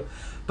forward to.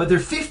 But there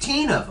are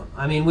 15 of them.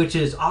 I mean, which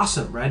is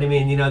awesome, right? I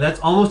mean, that's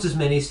almost as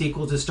many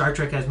sequels as Star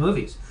Trek has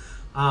movies.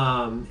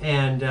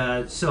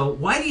 So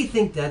why do you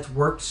think that's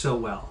worked so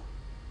well?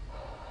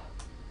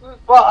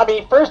 Well, I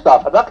mean, first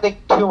off, I'm not going to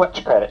take too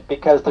much credit,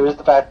 because there is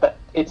the fact that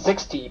it's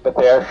 16, but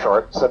they are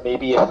short, so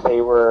maybe if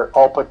they were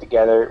all put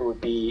together, it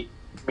would be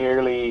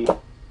merely 400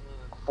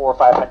 or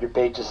 500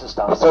 pages of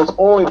stuff. So it's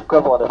only the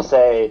equivalent of,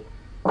 say,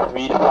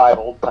 3 to 5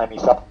 old-timey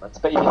supplements.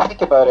 But if you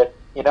think about it,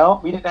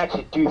 we didn't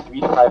actually do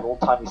 3 to 5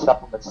 old-timey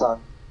supplements on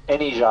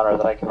any genre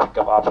that I can think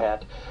of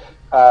offhand.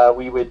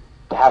 We would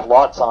have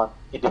lots on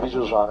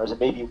individual genres, and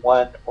maybe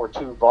 1 or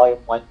 2, volume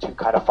 1, 2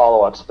 kind of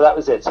follow-ups, but that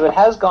was it. So it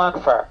has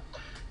gone far.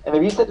 And the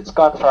reason it's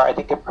gone far, I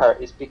think, in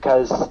part, is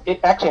because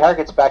it actually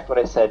harkens back to what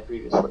I said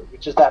previously,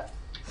 which is that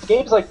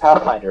games like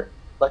Pathfinder,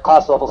 like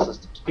class level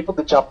systems, people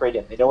can jump right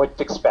in. They know what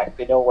to expect.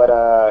 They know what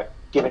a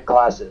given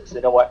class is. They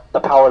know what the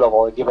power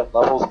level a given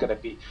level is going to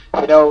be.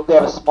 They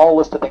have a small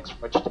list of things from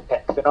which to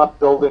pick. They're not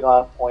building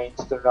on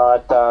points. They're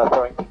not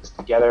throwing things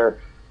together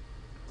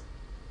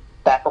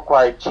that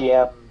require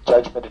GM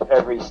judgment at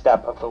every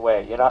step of the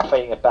way. You're not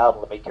fighting a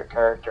battle to make your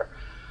character.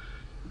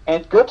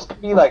 And GURPS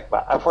can be like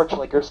that.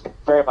 Unfortunately, GURPS can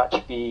very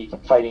much be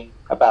fighting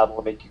a battle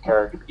to make your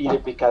character, either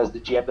because the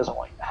GM doesn't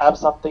want you to have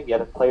something, the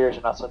other players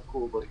are not so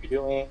cool with what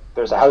you're doing,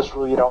 there's a house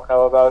rule you don't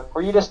know about,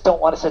 or you just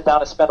don't want to sit down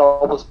and spend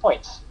all those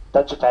points.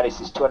 Dungeon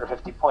Fantasy is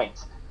 250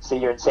 points. Say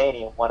you're insane and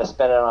you want to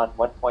spend it on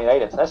 1-point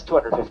items. That's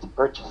 250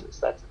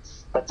 purchases.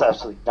 That's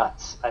absolutely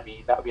nuts. I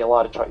mean, that would be a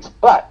lot of choice.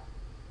 But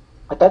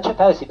what Dungeon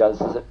Fantasy does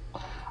is it,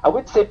 I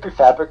wouldn't say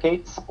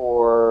prefabricates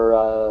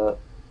or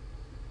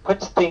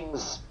puts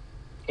things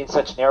in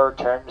such narrow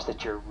terms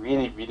that you're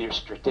really, really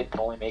restricted,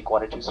 can only make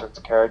 1 or 2 sorts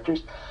of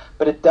characters,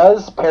 but it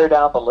does pare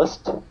down the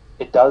list.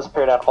 It does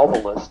pare down all the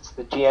lists.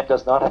 The GM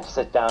does not have to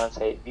sit down and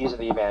say, these are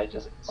the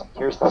advantages,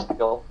 here's the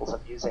skills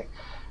I'm using.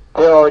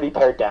 They're already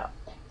pared down.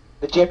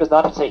 The GM does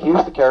not have to say,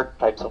 here's the character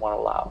types I want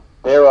to allow.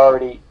 They're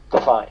already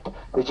defined.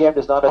 The GM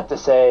does not have to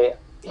say,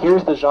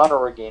 here's the genre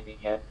we're gaming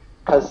in,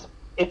 because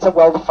it's a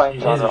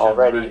well-defined genre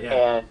already, right,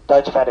 yeah. and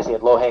Dungeon Fantasy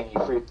had low-hanging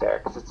fruit there,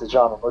 because it's a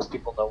genre most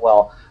people know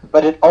well.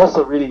 But it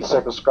also really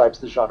circumscribes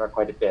the genre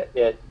quite a bit.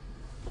 It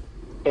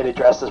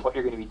addresses what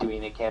you're going to be doing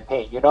in a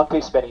campaign. You're not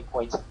going to be spending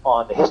points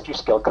on the history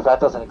skill, because that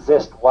doesn't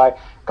exist. Why?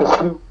 Because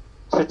who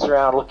sits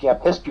around looking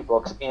up history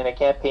books in a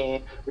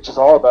campaign which is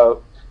all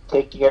about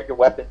taking out your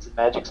weapons and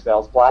magic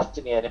spells,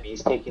 blasting the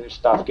enemies, taking their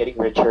stuff, getting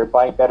richer,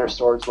 buying better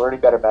swords, learning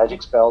better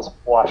magic spells,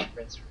 wash,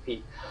 rinse,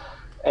 repeat.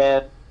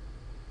 And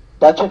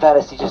Dungeon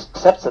Fantasy just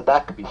accepts that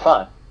that could be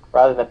fun,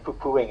 rather than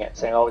poo-pooing it,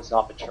 saying, oh, it's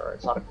not mature,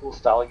 it's not a cool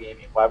style of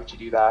gaming, why would you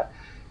do that?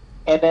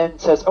 And then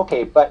says,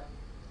 okay, but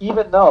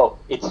even though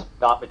it's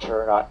not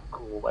mature, not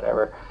cool,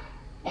 whatever,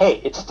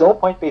 hey, it's still a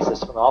point-based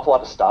system with an awful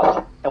lot of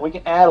stuff, and we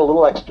can add a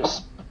little extra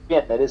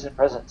spin that isn't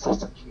present in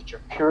systems which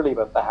are purely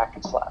about the hack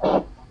and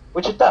slash,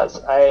 which it does.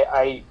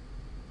 I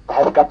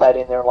have got that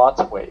in there in lots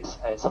of ways,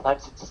 and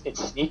sometimes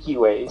it's sneaky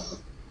ways,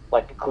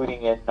 like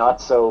including in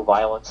not so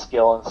violent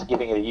skill and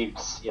giving it a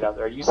use. You know,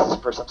 there are uses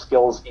for some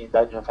skills in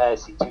Dungeon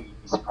Fantasy too.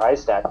 You'd be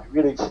surprised at. If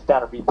you really sit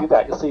down and read through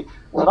that, you'll see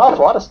there's an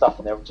awful lot of stuff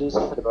in there which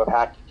isn't about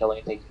hacking, killing,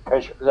 and taking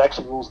treasure. There's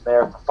actually rules in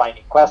there for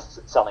finding quests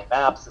and selling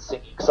maps and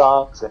singing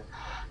songs and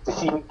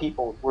deceiving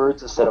people with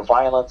words instead of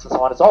violence and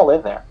so on. It's all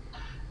in there.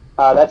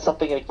 That's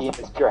something in a game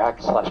that's pure hack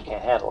and slash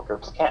can't handle.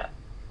 GURPS can.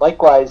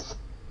 Likewise,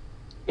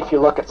 if you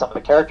look at some of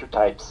the character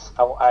types,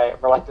 I'm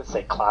reluctant to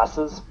say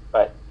classes,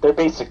 but they're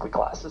basically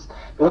classes.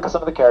 If you look at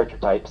some of the character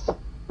types,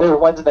 there are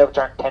ones in there which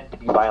aren't tend to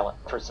be violent,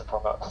 first and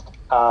foremost.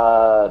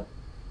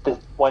 The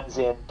ones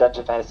in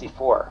Dungeon Fantasy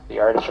 4, the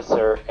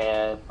Artificer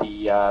and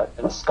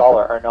the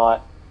Scholar, are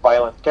not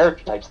violent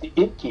character types. The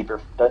Innkeeper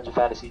from Dungeon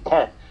Fantasy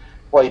 10,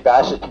 well, he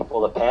bashes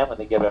people to Pam when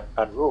they get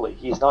unruly.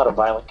 He's not a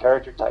violent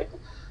character type.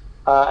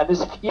 And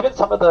there's even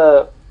some of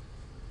the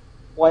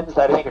ones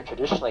that I think are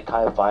traditionally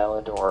kind of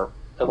violent or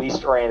at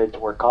least oriented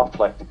toward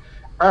conflict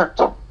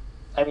aren't.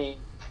 I mean,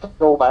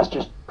 Phil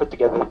Masters put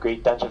together the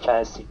great Dungeon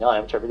Fantasy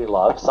 9, which I really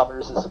love.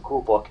 Summoners is a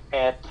cool book.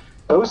 And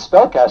those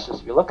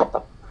spellcasters, if you look at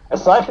them,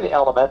 aside from the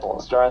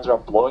elementals, Joran's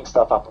around blowing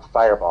stuff up with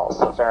fireballs,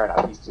 so fair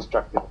enough, he's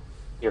destructive,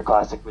 your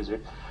classic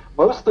wizard.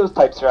 Most of those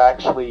types are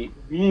actually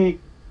really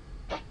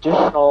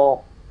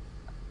traditional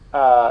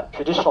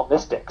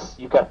mystics.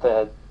 You've got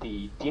the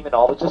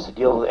demonologist who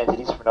deals with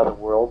entities from another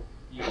world,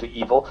 usually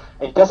evil,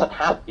 and he doesn't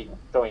have to be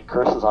throwing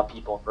curses on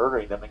people and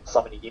murdering them and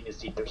summoning demons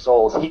to eat their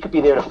souls. He could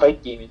be there to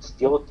fight demons,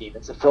 deal with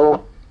demons, and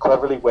Phil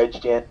cleverly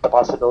wedged in the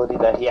possibility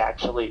that he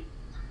actually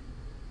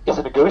is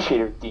a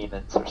negotiator with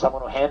demons or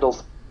someone who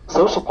handles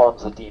social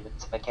problems with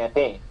demons in the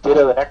campaign.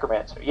 Ditto the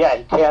necromancer. Yeah,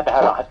 he can have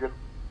 100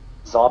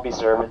 zombie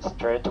servants and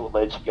turn into a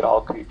lich and get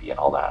all creepy and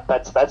all that.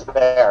 That's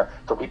there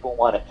for people who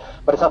want it.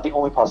 But it's not the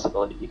only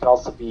possibility. You can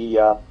also be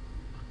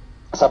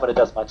someone who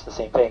does much the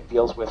same thing,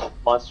 deals with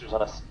monsters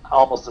on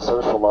almost a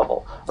social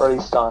level, or at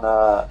least on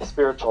a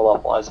spiritual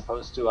level, as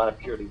opposed to on a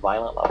purely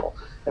violent level.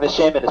 And the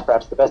shaman is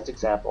perhaps the best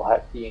example,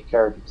 being a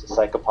character who's a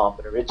psychopomp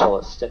and a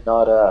ritualist, and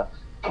not a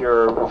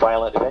pure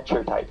violent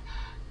adventure type.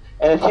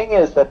 And the thing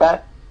is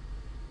that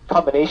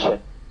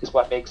combination is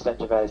what makes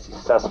Dungeon Fantasy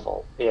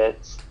successful.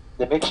 It's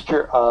the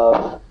mixture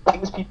of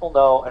things people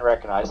know and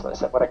recognize,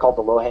 what I call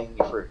the low-hanging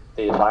fruit,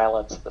 the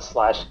violence, the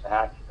slashing, the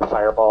hacking, the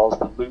fireballs,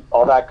 the loot,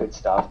 all that good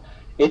stuff.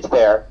 It's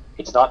there.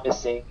 It's not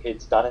missing.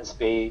 It's done in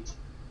spades.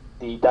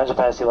 The Dungeon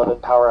Fantasy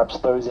 11 power-ups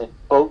throws in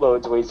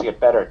boatloads of ways to get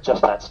better at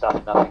just that stuff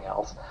and nothing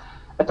else.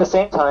 At the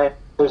same time,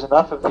 there's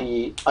enough of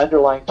the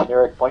underlying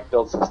generic point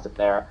build system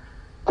there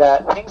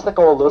that things that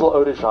go a little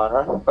out of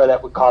genre, or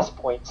that would cost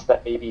points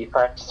that maybe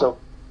aren't so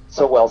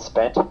well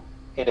spent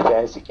in a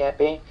fantasy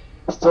campaign,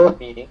 still have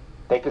meaning.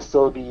 They could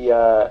still be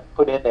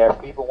put in there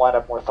if people want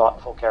to have more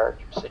thoughtful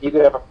characters. And you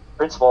could have a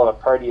principle of a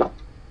party of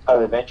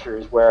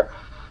adventurers where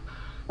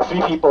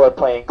 3 people are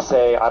playing,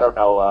 say, I don't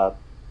know,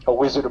 a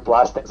wizard who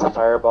blasts things with a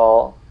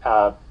fireball,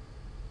 a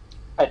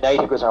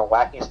knight who goes around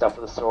whacking stuff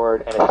with a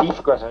sword, and a thief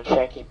who goes around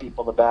shanking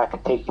people in the back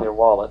and taking their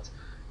wallets.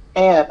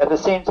 And at the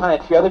same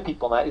time, 3 other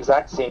people in that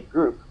exact same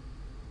group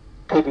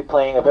could be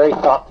playing a very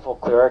thoughtful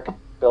cleric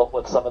built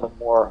with some of the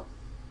more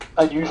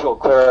unusual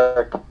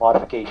cleric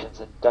modifications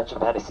in Dungeon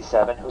Fantasy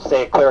 7, who's,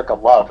 say, a cleric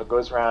of love who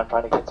goes around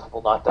trying to get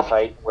people not to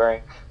fight,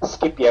 wearing a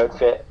skimpy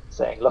outfit,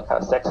 saying, look how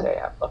sexy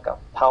I am, look, I'm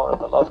power of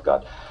the love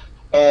god.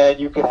 And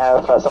you can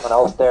have someone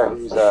else there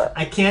who's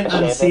I can't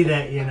unsee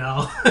that, you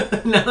know.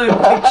 Now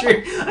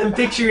I'm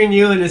picturing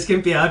you in a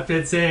skimpy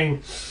outfit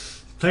saying,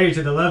 "Player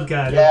to the love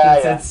god."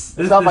 It's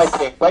not my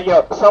thing,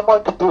 but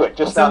someone could do it.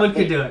 Just someone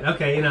could do it.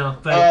 Okay, you know.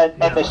 But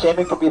and the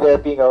shaman could be there,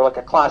 being like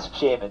a classic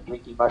shaman,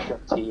 drinking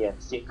mushroom tea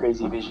and seeing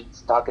crazy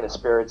visions, talking to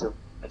spirits and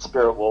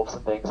spirit wolves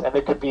and things. And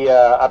there could be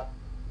an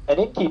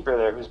innkeeper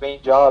there whose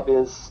main job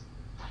is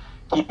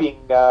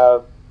keeping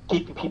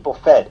people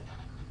fed.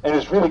 And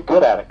who's really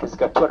good at it because he's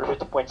got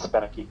 250 points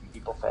spent on keeping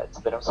people fed, so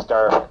they don't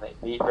starve and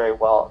they eat very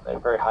well and they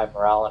have very high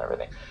morale and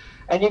everything.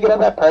 And you can have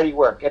that party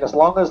work. And as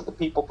long as the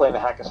people playing the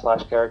hack and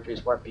slash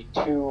characters weren't being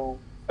too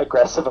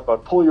aggressive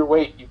about pull your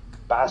weight, you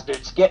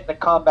bastards, get into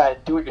combat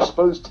and do what you're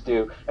supposed to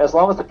do. As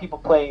long as the people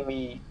playing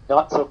the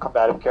not so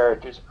combative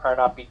characters are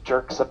not being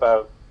jerks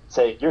about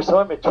saying, you're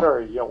so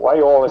immature, why are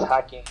you always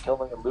hacking,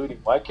 killing, and looting?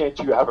 Why can't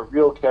you have a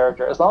real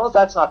character? As long as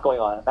that's not going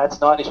on, and that's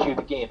not an issue of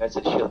the game, that's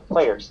an issue of the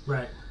players.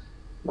 Right.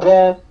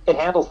 Then it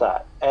handles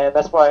that, and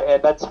that's one of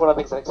the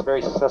things that makes it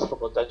very successful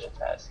about Dungeon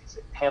Fantasies.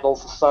 It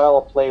handles a style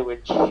of play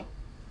which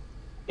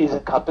is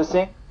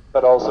encompassing,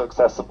 but also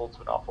accessible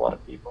to an awful lot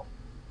of people.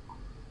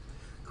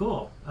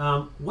 Cool.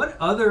 What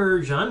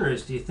other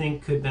genres do you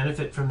think could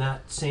benefit from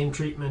that same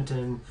treatment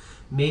and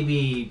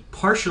maybe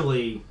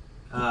partially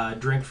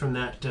drink from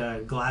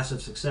that glass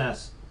of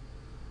success?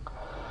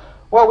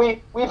 Well,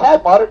 we've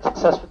had moderate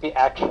success with the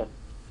action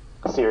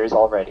series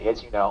already,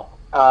 as you know.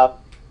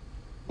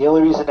 The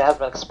only reason it hasn't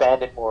been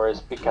expanded more is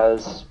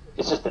because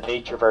it's just the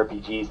nature of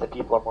RPGs that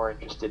people are more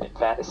interested in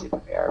fantasy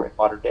than they are in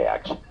modern day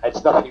action.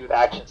 It's nothing to do with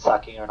action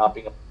sucking or not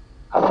being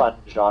a fun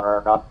genre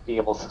or not being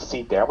able to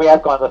succeed there. We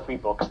have gone to 3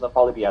 books, and there'll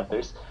probably be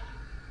others.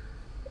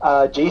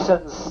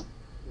 Jason's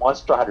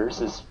Monster Hunters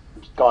has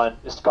gone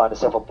to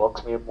several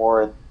books. We have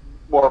more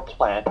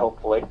planned,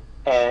 hopefully,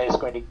 and it's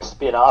going to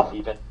spin off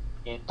even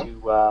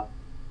into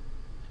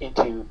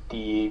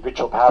the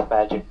Ritual Path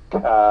Magic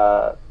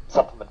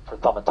supplement for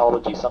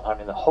thaumatology sometime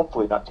in the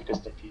hopefully not too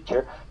distant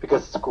future,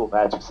 because it's a cool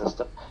magic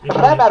system. And for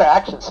that matter,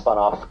 action spun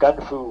off. Gun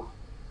Fu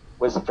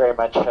was very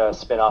much a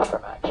spin off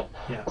from action.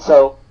 Yeah.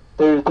 So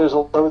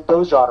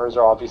those genres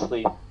are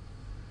obviously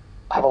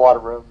have a lot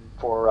of room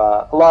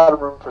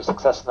for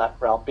success in that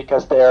realm,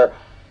 because they're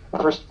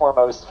first and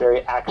foremost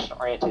very action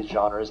oriented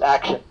genres.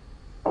 Action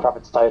from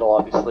its title,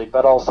 obviously,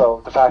 but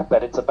also the fact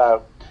that it's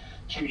about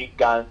shooting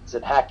guns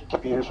and hacking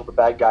computers with the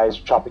bad guys,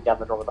 chopping down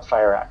the door with a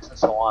fire axe, and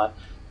so on.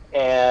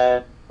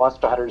 And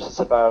Monster Hunters is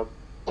about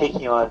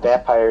taking on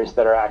vampires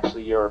that are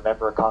actually your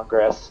member of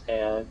Congress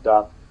and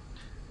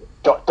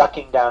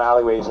ducking down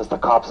alleyways as the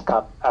cops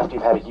come after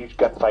you've had a huge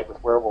gunfight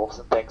with werewolves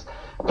and things.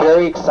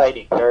 Very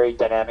exciting, very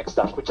dynamic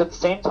stuff, which at the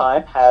same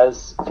time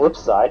has flip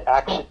side.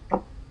 Action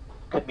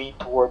can lean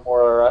toward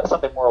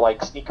something more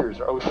like Sneakers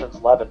or Ocean's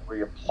 11, where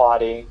you're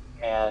plotting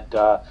and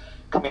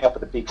coming up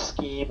with a big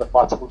scheme with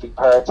lots of moving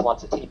parts,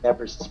 lots of team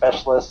members and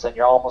specialists, and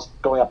you're almost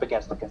going up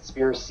against the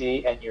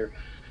conspiracy, and you've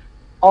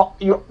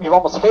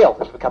almost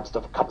failed if it comes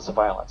to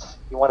violence.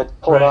 You want to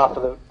pull it off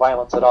of the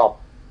violence at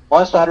all.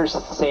 Monster Hunters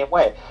is the same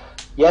way.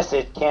 Yes,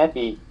 it can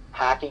be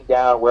hacking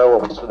down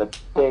werewolves with a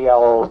big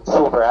old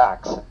silver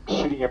axe and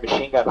shooting your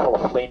machine gun full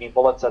of flaming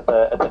bullets at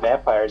the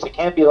vampires. It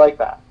can be like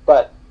that,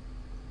 but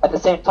at the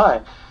same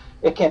time,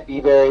 it can be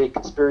very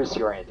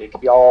conspiracy oriented. It can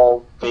be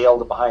all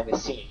veiled and behind the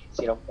scenes.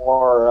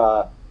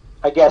 More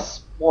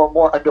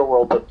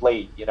underworld than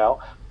Blade.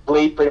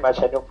 Blade pretty much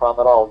had no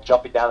problem at all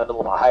jumping down the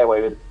middle of a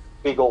highway with a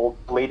big old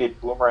bladed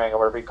boomerang or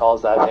whatever he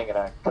calls that thing and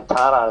a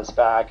katana on his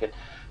back, and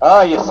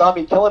you saw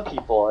me killing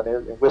people,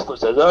 and Whistler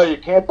says, you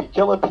can't be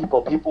killing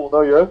people. People will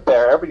know you're out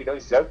there. Everybody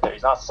knows he's out there.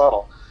 He's not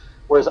subtle.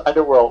 Whereas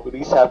Underworld, we at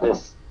least have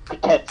this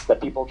pretense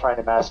that people trying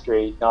to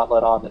masquerade, not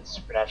let on that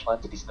supernatural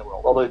entities in the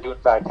world. Although they do in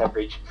fact have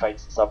raging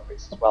fights and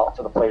subways as well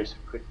for the players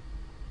who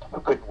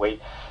couldn't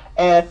wait.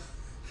 And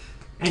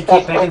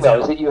that's the thing,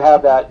 though, is that you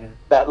have that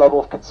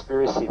level of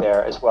conspiracy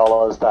there as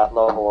well as that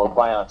level of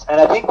violence. And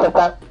I think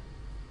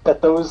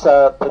that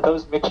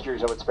those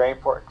mixtures are what's very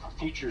important for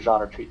future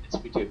genre treatments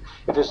we do.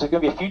 If there's going to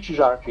be a future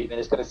genre treatment,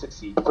 it's going to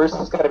succeed. First,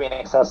 it's got to be an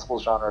accessible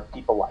genre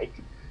people like.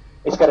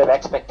 It's got to have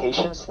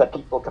expectations that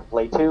people can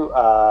play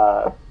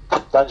to.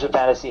 Dungeon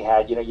Fantasy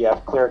had, you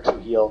have clerics who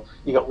heal,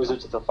 you got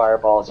wizards with the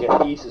fireballs, you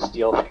have thieves who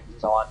steal things,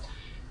 and so on.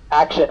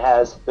 Action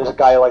there's a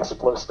guy who likes to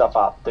blow stuff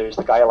up. There's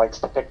the guy who likes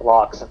to pick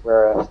locks and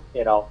wear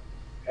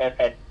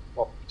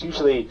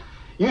usually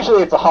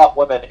it's a hot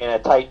woman in a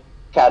tight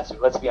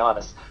catsuit, let's be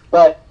honest.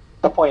 But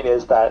the point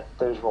is that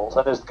there's rules,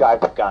 and there's the guy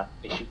with the gun.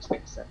 He shoots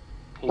things, and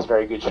he's a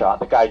very good shot.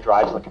 The guy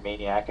drives like a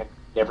maniac and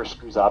never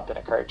screws up in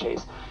a car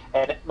chase.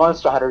 And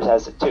Monster Hunters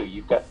has it too.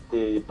 You've got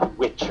the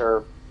witch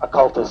or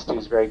occultist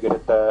who's very good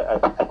at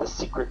the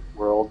secret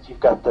world. You've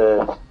got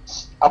the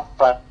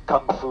upfront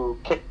kung fu,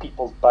 kick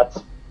people's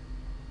butts,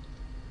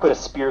 put a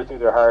spear through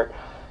their heart,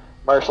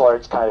 martial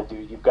arts kind of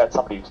dude. You've got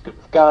somebody who's good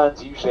with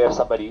guns. You usually have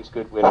somebody who's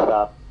good with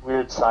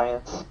weird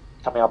science,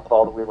 coming up with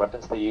all the weird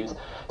weapons they use.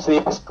 So you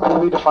have this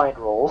clearly defined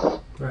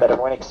roles that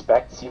everyone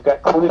expects. You've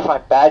got clearly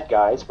defined bad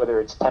guys, whether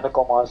it's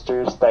tentacle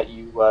monsters that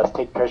you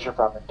take treasure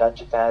from in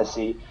Dungeon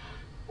Fantasy,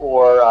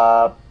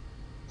 or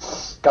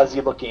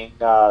scuzzy-looking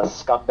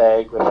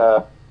scumbag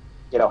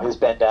with his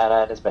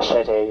bandana and his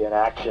machete in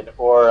action,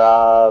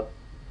 or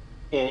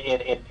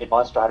in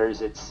Monster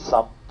Hunters, it's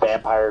some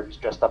vampire who's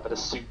dressed up in a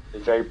suit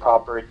and is very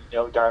proper, and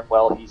darn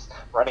well he's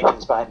running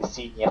things behind the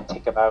scene. You have to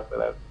take him out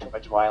without too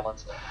much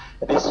violence.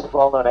 And these are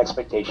well-known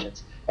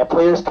expectations. And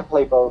players can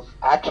play both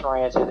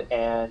action-oriented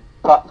and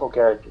thoughtful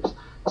characters.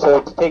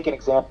 So to take an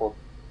example,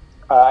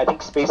 I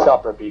think Space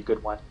Opera would be a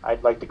good one.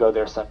 I'd like to go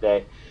there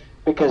someday,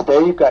 because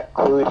there you've got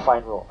clearly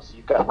defined roles.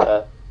 You've got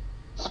the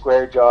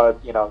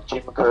square-jawed,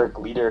 Jim McKirk,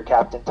 leader,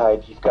 captain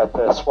type. You've got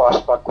the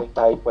swashbuckling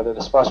type, whether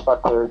the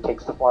swashbuckler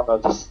takes the form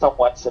of the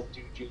somewhat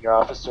subdued junior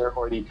officer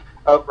or the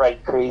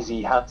outright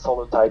crazy Han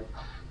Solo type.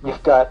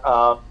 You've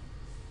got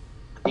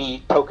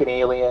the token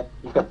alien.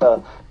 You've got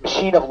the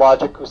machine of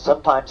logic, who's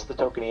sometimes the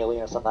token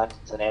alien, sometimes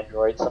it's an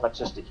android, sometimes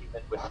just a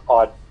human with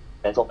odd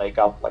mental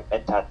makeup, like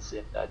Mentats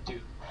in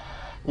Dune.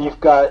 You've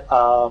got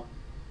all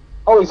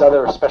these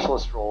other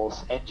specialist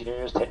roles,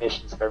 engineers,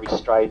 technicians of every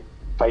stripe,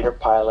 fighter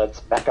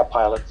pilots, mecha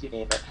pilots, you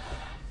name it.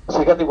 So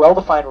you've got the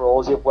well-defined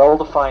roles, you have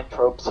well-defined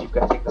tropes, you've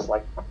got things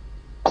like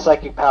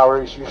psychic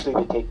powers. Usually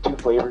they take two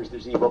flavors.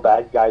 There's evil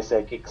bad guy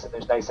psychics, and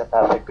there's nice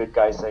empathic good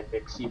guy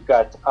psychics. You've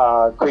got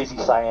crazy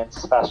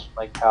science, faster than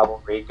light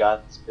travel, ray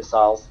guns,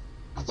 missiles,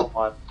 and so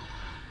on.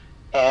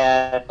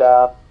 And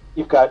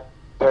you've got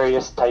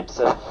various types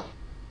of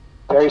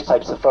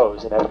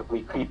foes.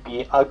 Inevitably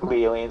creepy,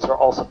 ugly aliens are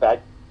also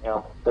bad. You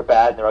know, they're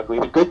bad and they're ugly.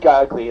 The good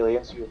guy ugly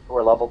aliens who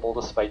are lovable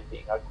despite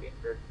being ugly and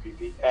very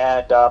creepy.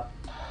 And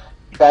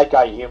bad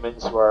guy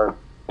humans who are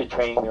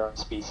betraying their own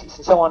species,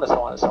 and so on and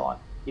so on and so on.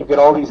 You've got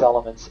all these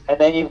elements, and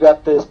then you've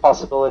got this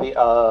possibility,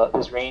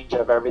 this range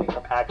of everything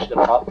from action to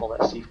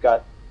thoughtfulness. You've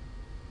got,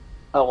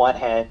 on one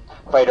hand,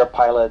 fighter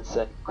pilots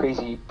and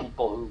crazy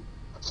people who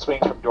swing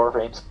from door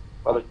frames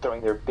while they're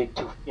throwing their big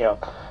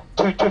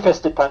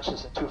two-fisted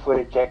punches and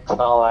two-footed kicks and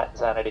all that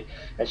insanity,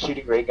 and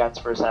shooting ray guns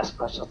first and asking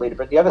questions later.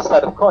 But the other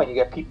side of the coin, you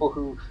get people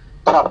who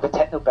talk the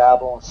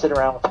technobabble and sit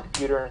around with the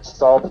computer and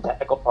solve the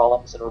technical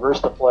problems and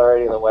reverse the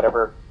polarity or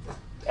whatever,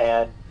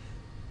 and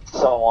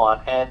so on,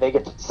 and they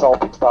get to solve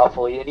things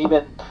thoughtfully, and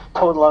even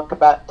total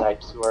non-combatant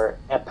types who are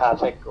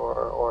empathic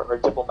or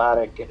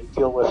diplomatic and who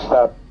deal with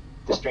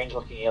the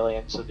strange-looking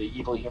aliens or the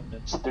evil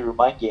humans through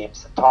mind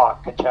games and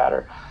talk and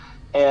chatter.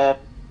 And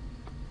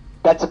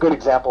that's a good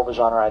example of a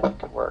genre I think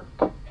could work.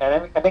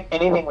 And I think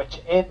anything which,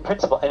 in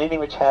principle, anything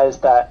which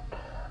has that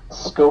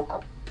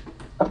scope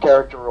of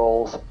character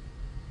roles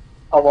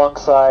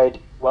alongside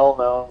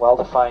well-known,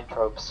 well-defined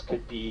tropes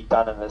could be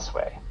done in this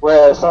way.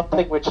 Whereas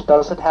something which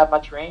doesn't have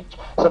much range,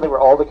 something where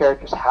all the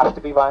characters have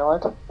to be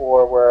violent,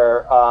 or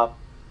where all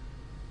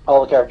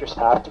the characters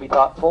have to be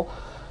thoughtful,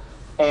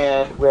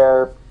 and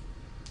where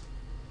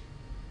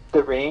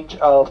the range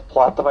of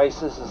plot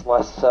devices is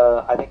less,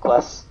 I think,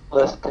 less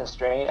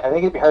constrained. I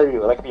think it'd be harder to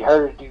do. Like, it'd be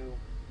harder to do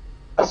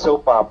a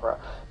soap opera,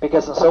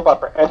 because in soap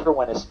opera,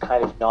 everyone is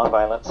kind of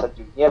non-violent. So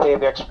yeah, they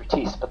have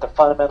expertise, but they're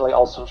fundamentally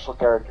all social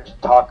characters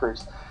and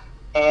talkers.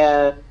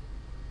 And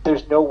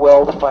there's no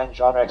well-defined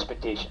genre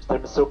expectations. There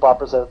have been soap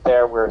operas out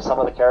there where some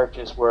of the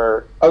characters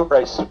were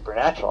outright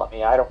supernatural. I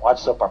mean, I don't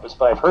watch soap operas,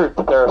 but I've heard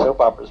that there are soap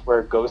operas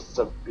where ghosts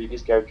of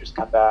previous characters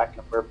come back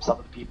and where some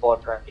of the people are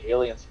apparently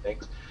aliens and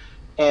things.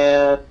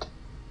 And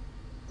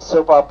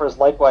soap operas,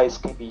 likewise,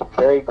 can be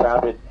very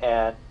grounded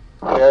and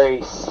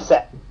very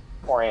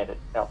set-oriented.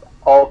 You know,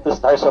 all this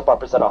entire soap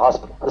opera is at a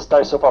hospital. This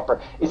entire soap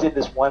opera is in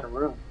this one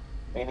room.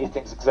 I mean, these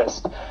things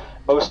exist.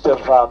 Most of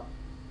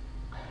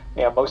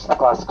the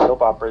classic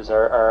soap operas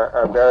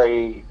are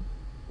very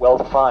well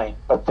defined,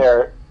 but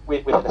they're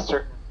within a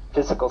certain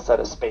physical set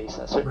of space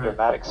and a certain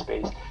dramatic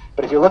space.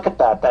 But if you look at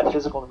that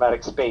physical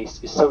dramatic space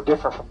is so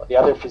different from the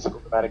other physical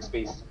dramatic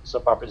space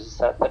soap operas is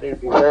that it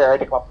would be very hard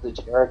to come up with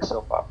a generic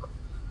soap opera.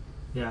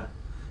 Yeah.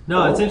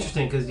 No, it's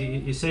interesting because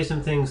you say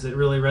some things that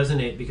really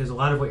resonate, because a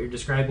lot of what you're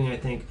describing, I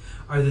think,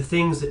 are the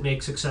things that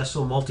make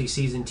successful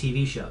multi-season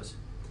TV shows.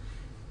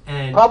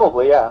 And,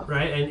 probably, yeah.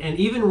 Right? And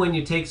even when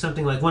you take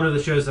something like one of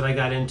the shows that I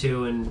got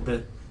into, and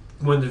the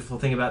wonderful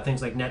thing about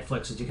things like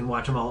Netflix is you can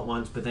watch them all at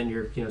once, but then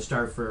you're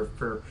starved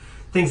for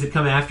things that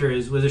come after,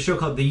 was a show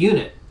called The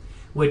Unit,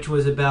 which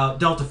was about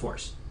Delta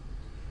Force.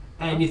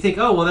 And you think,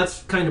 oh, well,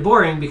 that's kind of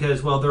boring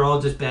because, well, they're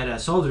all just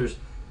badass soldiers.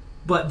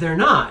 But they're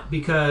not,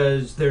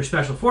 because they're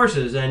special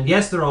forces, and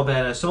yes, they're all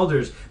badass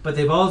soldiers, but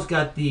they've all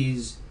got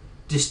these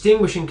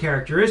distinguishing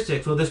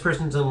characteristics. Well, this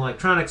person's an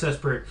electronics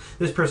expert,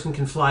 this person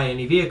can fly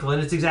any vehicle,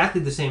 and it's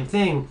exactly the same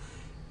thing,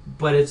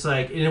 but it's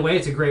like, in a way,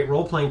 it's a great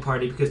role-playing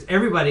party because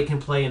everybody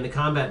can play in the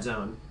combat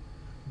zone,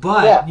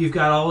 but you've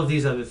got all of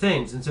these other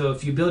things. And so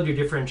if you build your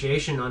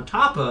differentiation on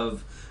top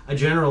of a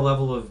general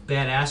level of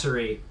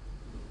badassery,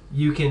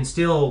 you can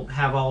still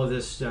have all of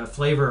this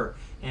flavor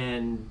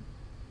and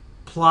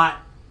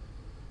plot,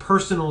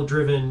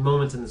 personal-driven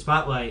moments in the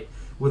spotlight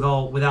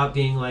without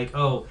being like,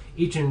 oh,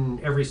 each and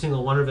every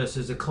single one of us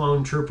is a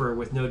clone trooper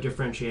with no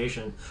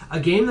differentiation. A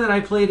game that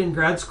I played in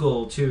grad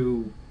school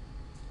to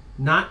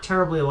not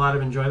terribly a lot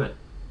of enjoyment.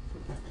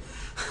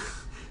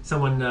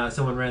 Someone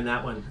ran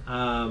that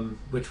one,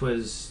 which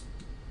was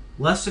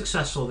less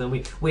successful than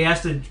we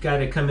asked a guy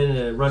to come in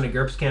and run a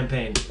GURPS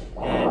campaign,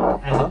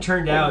 and as it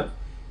turned out,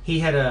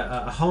 he had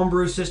a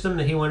homebrew system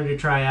that he wanted to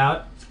try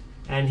out,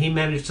 and he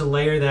managed to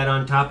layer that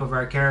on top of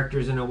our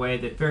characters in a way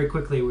that very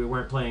quickly we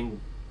weren't playing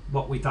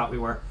what we thought we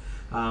were.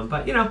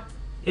 But,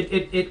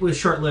 it was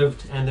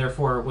short-lived, and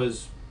therefore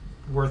was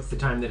worth the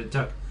time that it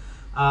took.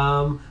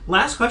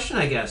 Last question,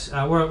 I guess.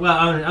 I want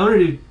to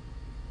do,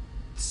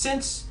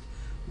 since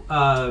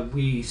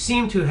we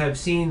seem to have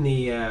seen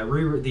the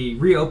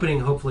reopening,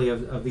 hopefully,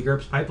 of the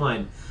GURPS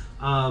pipeline,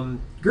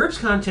 GURPS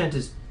content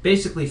is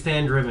basically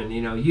fan-driven.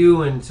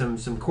 You and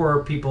some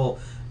core people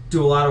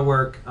do a lot of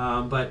work,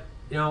 but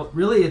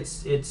really,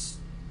 it's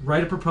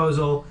write a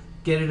proposal,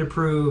 get it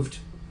approved,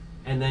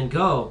 and then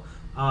go.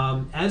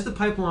 As the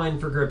pipeline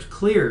for GURPS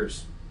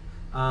clears,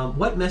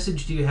 what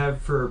message do you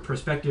have for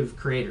prospective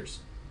creators?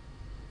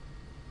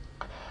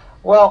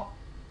 Well,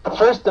 the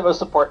first and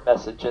most important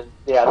message, and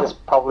yeah, this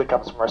probably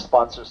comes from our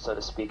sponsors, so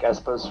to speak, as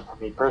opposed to from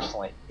me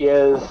personally,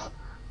 is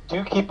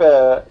do keep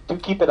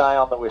an eye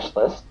on the wish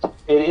list.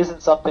 It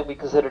isn't something we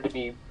consider to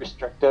be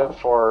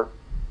restrictive or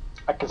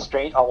a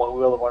constraint on what we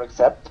will and won't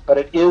accept, but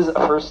it is a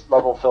first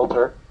level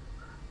filter.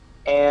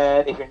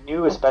 And if you're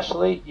new,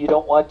 especially, you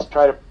don't want to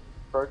try to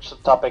broach some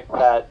topic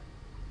that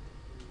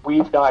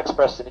we've not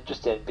expressed an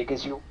interest in,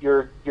 because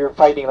you're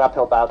fighting an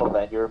uphill battle.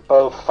 Then you're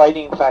both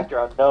fighting the fact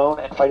you're unknown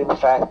and fighting the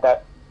fact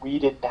that we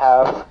didn't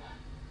have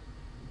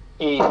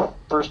a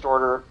first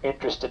order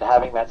interest in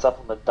having that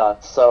supplement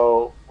done.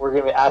 So we're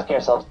going to be asking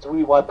ourselves, do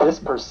we want this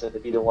person to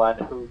be the one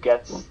who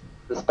gets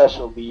the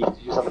special leave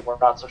to do something we're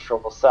not so sure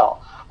will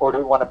sell, or do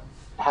we want to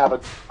have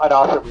an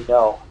author we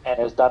know and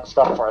has done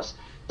stuff for us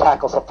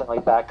tackle something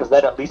like that, because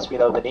then at least we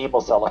know the name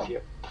will sell a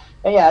few.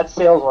 And yeah, it's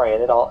sales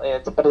oriented,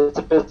 but it's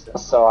a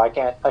business, so I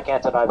can't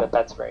deny that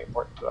that's very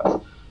important to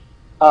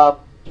us.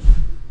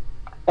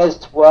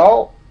 As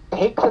well,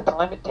 take the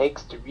time it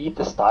takes to read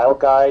the style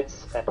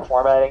guides and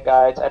formatting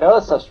guides. I know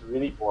that stuff's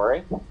really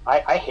boring.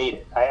 I hate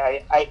it.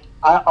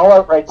 I'll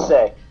outright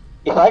say,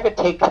 if I could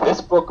take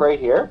this book right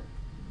here,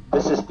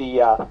 this is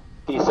the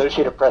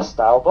Associated Press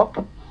style book.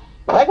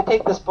 If I could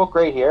take this book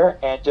right here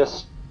and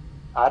just,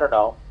 I don't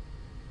know,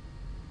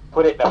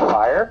 put it in a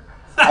fire,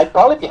 I'd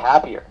probably be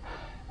happier.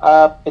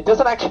 It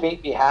doesn't actually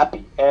make me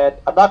happy, and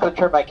I'm not going to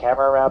turn my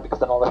camera around because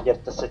then I'll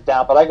get to sit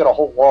down, but I got a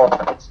whole wall of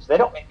prints. They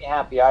don't make me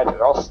happy either.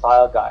 They're all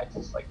style guides.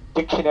 It's like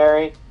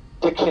dictionary,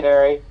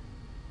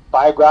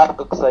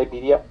 biographical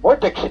encyclopedia, more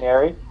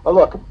dictionary. Oh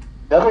look,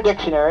 another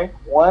dictionary,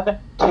 1,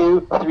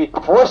 2, 3,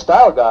 4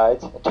 style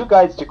guides, and 2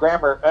 guides to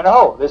grammar, and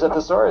oh, there's a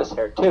thesaurus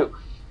here too.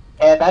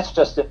 And that's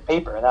just in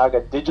paper, and now I've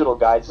got digital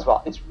guides as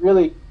well. It's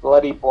really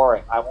bloody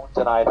boring. I won't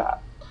deny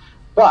that.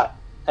 But,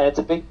 and it's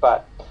a big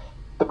but,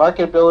 the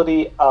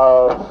marketability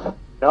of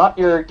not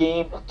your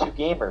game to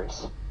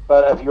gamers,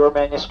 but of your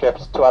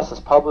manuscripts to us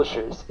as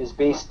publishers is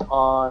based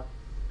on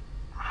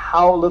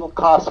how little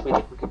cost we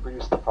think we can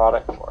produce the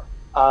product for.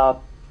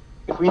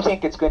 If we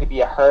think it's going to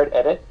be a hard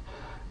edit,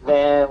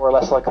 then we're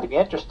less likely to be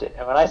interested.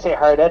 And when I say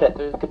hard edit,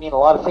 it can mean a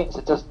lot of things.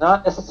 It does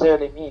not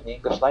necessarily mean the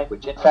English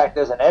language. In fact,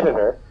 as an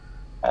editor,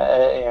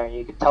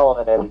 you can tell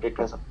I'm an editor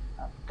because I'm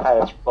kind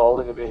of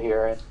balding a bit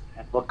here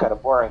and look kind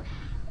of boring.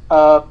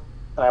 And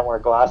I wear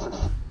glasses.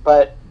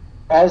 But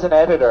as an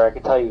editor, I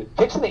can tell you,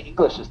 fixing the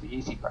English is the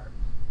easy part.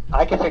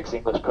 I can fix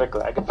English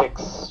quickly. I can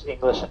fix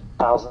English in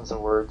thousands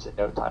of words in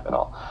no time at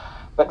all.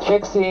 But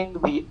fixing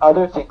the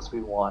other things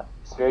we want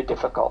is very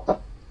difficult.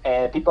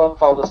 And people haven't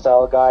followed the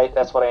style guide,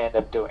 that's what I end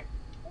up doing.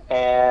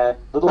 And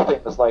little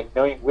things like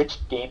knowing which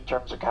game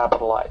terms are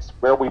capitalized,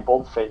 where we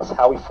boldface,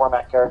 how we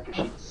format character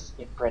sheets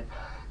in print.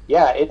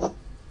 Yeah, it's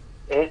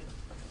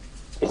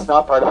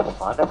not part of the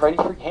fun of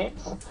writing for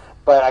games,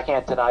 but I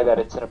can't deny that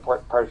it's an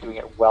important part of doing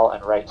it well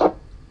and right.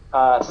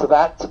 So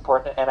that's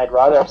important, and I'd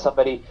rather have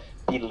somebody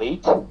be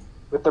late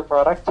with their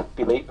product,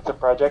 be late with their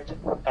project,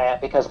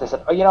 and because they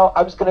said, oh,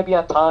 I was going to be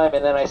on time,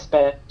 and then I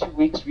spent 2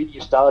 weeks reading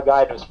your style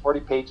guide, and it was 40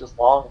 pages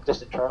long,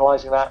 just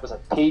internalizing that. It was a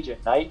page a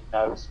night, and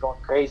I was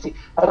going crazy.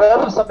 I'd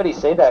rather have somebody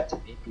say that to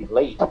me, be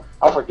late,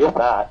 I'll forgive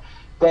that,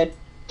 than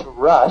to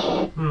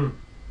rush,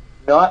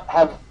 not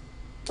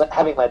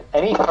having led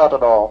any thought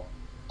at all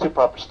to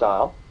proper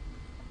style,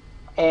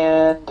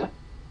 and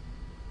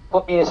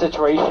put me in a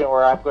situation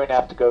where I'm going to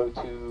have to go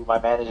to my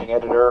managing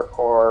editor,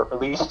 or at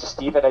least to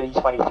Stephen at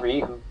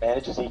E23, who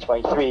manages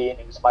E23 and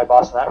who's my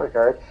boss in that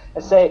regard,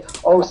 and say,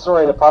 oh,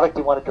 sorry, the product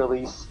you wanted to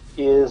release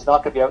is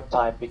not going to be out in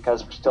time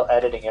because we're still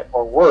editing it,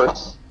 or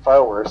worse,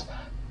 far worse,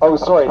 oh,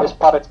 sorry, this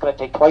product's going to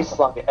take twice as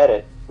long to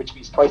edit, which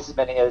means twice as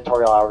many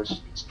editorial hours,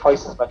 which means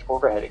twice as much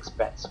overhead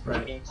expense,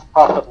 which means the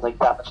profit will take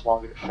that much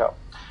longer to show.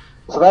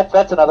 So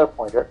that's another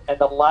pointer. And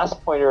the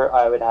last pointer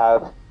I would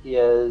have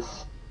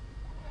is,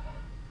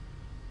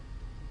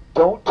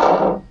 don't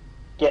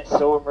get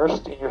so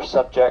immersed in your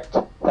subject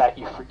that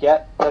you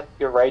forget that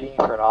you're writing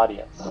for an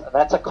audience. And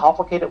that's a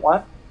complicated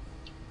one,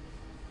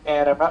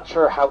 and I'm not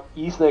sure how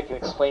easily I can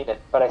explain it,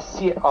 but I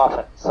see it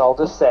often. So I'll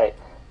just say,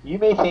 you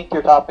may think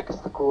your topic is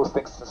the coolest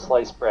thing since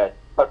sliced bread,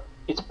 but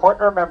it's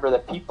important to remember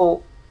that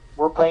people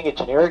who are playing a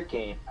generic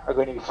game are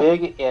going to be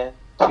big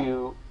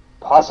into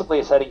possibly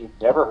a setting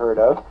you've never heard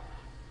of,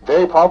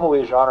 very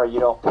probably a genre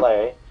you don't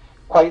play,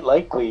 quite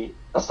likely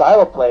a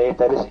style of play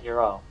that isn't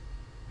your own.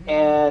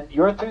 And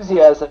your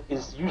enthusiasm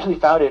is usually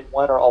found in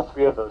one or all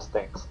three of those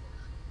things.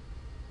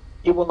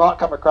 It will not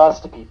come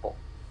across to people.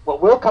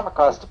 What will come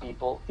across to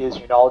people is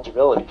your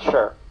knowledgeability,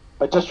 sure.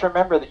 But just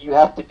remember that you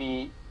have to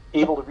be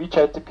able to reach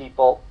out to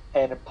people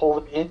and pull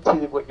them into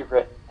what you've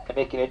written and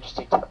make it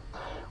interesting to them.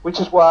 Which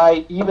is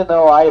why, even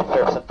though I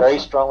have some very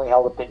strongly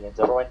held opinions,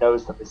 everyone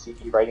knows them, they see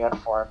me writing on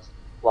forums,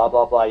 blah,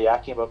 blah, blah,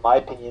 yakking about my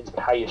opinions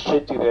about how you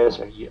should do this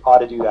or you ought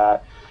to do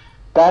that.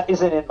 That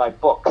isn't in my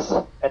books.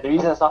 And the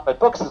reason it's not in my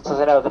books is because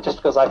I know that just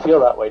because I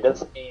feel that way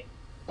doesn't mean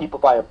people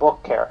buy a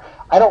book care.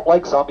 I don't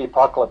like zombie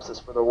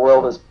apocalypses where the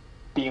world is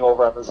being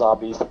overrun with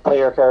zombies. The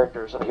player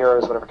characters or the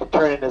heroes, whatever, can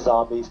turn into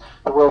zombies.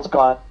 The world's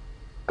gone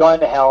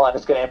to hell and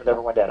it's going to end with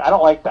everyone dead. I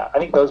don't like that. I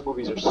think those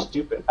movies are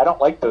stupid. I don't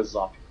like those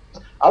zombie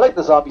movies. I like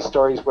the zombie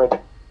stories where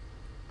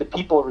the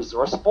people are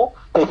resourceful.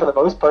 They, for the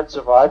most part,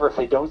 survive, or if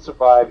they don't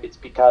survive, it's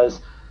because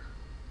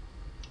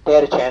they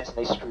had a chance and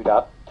they screwed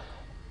up.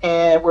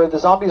 And where the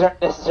zombies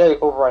aren't necessarily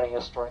overrunning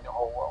and destroying the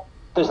whole world.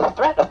 There's a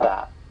threat of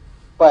that,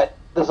 but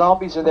the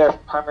zombies are there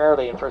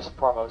primarily and first and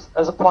foremost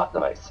as a plot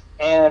device.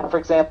 And for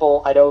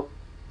example, I know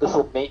this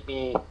will make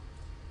me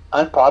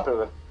unpopular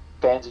with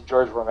fans of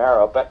George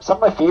Romero, but some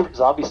of my favorite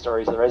zombie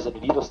stories are the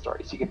Resident Evil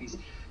stories. You get these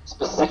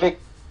specific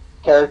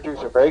characters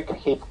who are very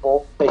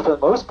capable. They, for the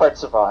most part,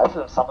 survive,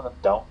 and some of them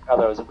don't,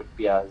 otherwise it wouldn't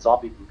be a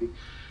zombie movie.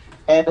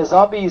 And the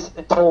zombies,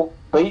 until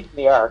late in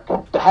the arc,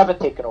 haven't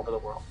taken over the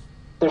world.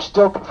 They're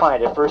still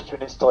confined, at first to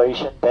an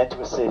installation, then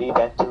to a city,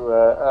 then to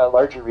a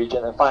larger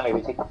region, and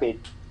finally they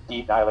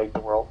annihilate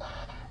the world.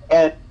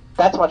 And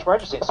that's much more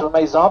interesting. So in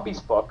my zombies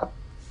book,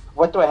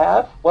 what do I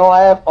have? Well,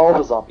 I have all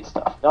the zombie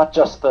stuff, not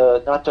just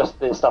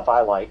the stuff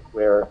I like,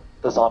 where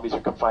the zombies are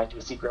confined to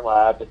a secret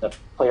lab and the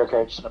player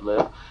characters can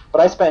live.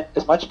 But I spent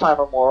as much time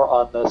or more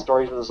on the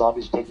stories where the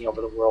zombies are taking over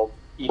the world,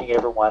 eating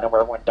everyone, and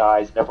where everyone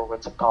dies and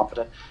everyone's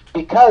incompetent,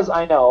 because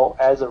I know,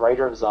 as a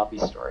writer of zombie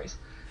stories,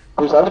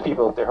 there's other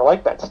people out there who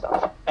like that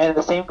stuff. And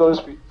the same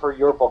goes for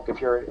your book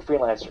if you're a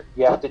freelancer.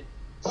 You have to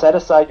set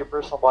aside your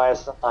personal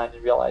bias sometimes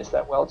and realize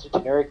that, well, it's a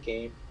generic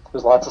game.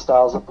 There's lots of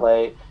styles of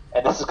play,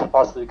 and this is going to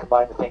possibly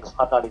combine with things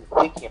I'm not even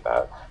thinking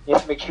about. You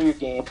have to make sure your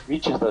game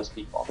reaches those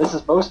people. This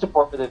is most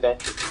important with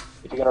adventures.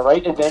 If you're going to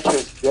write an adventure,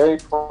 it's very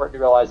important to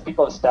realize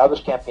people have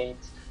established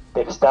campaigns,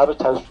 they've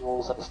established house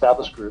rules and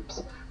established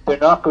groups. They're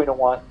not going to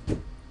want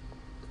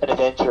an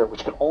adventure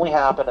which can only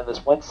happen in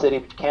this one city,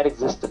 which can't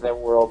exist in their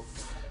world,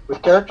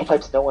 with character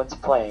types no one's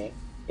playing,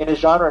 in a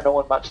genre no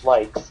one much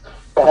likes,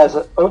 that has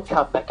an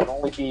outcome that can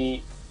only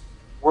be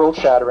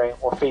world-shattering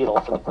or fatal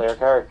for the player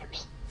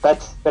characters.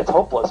 That's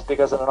hopeless,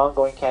 because in an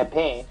ongoing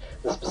campaign,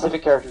 the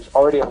specific characters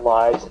already have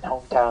lives and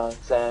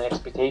hometowns and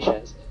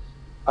expectations.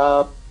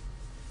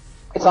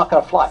 It's not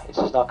going to fly. It's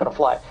just not going to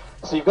fly.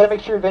 So you've got to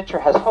make sure your adventure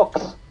has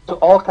hooks to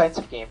all kinds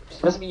of gamers.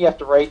 It doesn't mean you have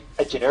to write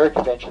a generic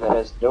adventure that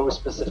has no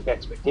specific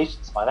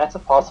expectations in mind. That's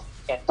impossible.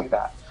 You can't do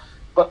that.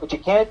 But what you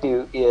can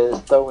do is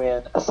throw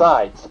in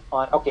asides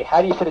on, okay,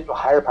 how do you fit it to a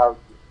higher power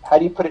group? How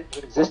do you put it into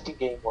an existing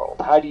game world?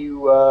 How do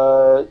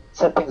you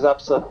set things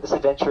up so that this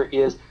adventure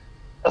is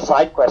a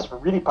side quest for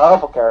really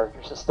powerful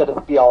characters instead of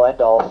the be-all,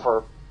 end-all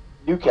for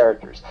new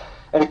characters?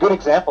 And a good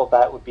example of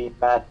that would be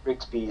Matt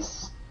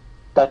Brigsby's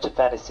Dungeon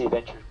Fantasy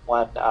Adventures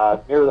 1,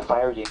 Mirror of the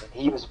Fire Demon.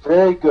 He was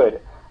very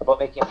good about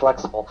making it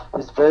flexible.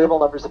 There's variable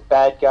numbers of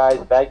bad guys.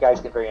 The bad guys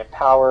can vary in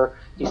power.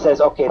 He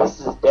says, okay, this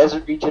is a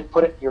desert region.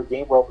 Put it in your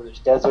game world where there's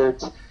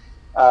deserts.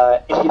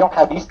 If you don't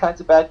have these kinds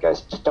of bad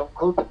guys, just don't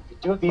include them. If you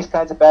do have these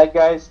kinds of bad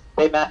guys,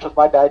 they match with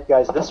my bad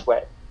guys this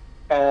way,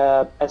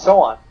 and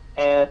so on.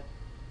 And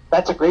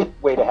that's a great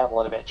way to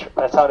handle an adventure.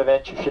 That's how an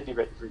adventure should be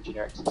written for a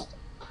generic system.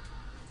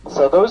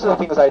 So those are the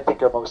things I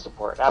think are most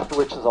important.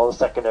 Afterwards is all the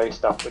secondary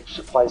stuff, which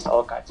applies to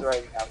all kinds of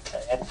writing, I would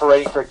say. And for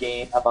writing for a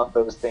game, among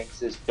those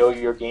things is know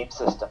your game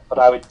system. But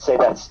I would say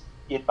that's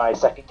in my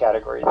second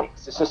category of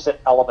things. It's just an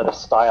element of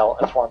style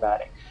and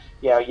formatting.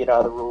 You know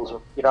how the rules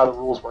work. You know how the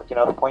rules work. You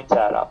know how the points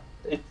add up.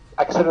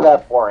 I consider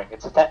that boring.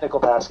 It's a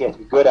technical task. You have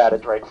to be good at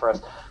it to write for us.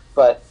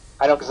 But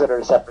I don't consider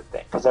it a separate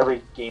thing, because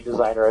every game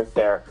designer out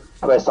there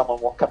who has someone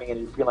coming in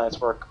and do freelance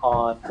work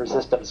on her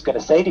system is going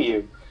to say to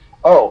you,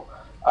 oh,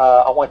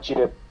 I want you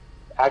to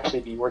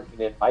actually be working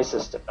in my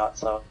system, not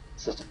some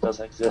system that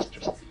doesn't exist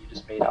or something you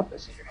just made up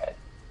that's in your head.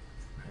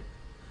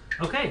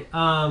 Okay.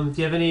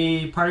 Do you have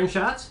any parting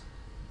shots?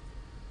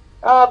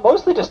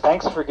 Mostly just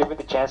thanks for giving me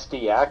the chance to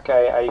yak.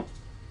 I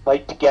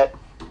like to get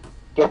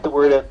the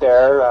word out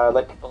there,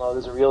 let people know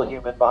there's a real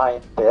human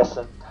behind this,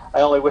 and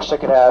I only wish I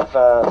could have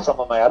some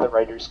of my other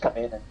writers come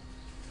in and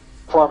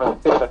form a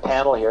bit of a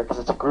panel here, because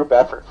it's a group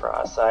effort for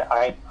us.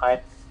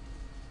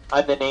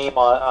 I'm the name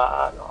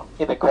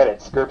in the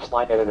credits, GURPS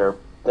line editor,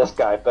 this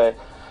guy, but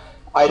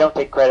I don't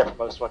take credit for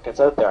most of what gets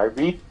out there. I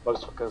read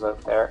most of what goes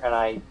out there, and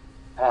I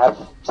have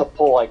some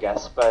pull, I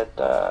guess, but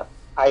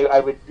I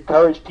would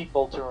encourage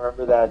people to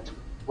remember that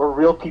we're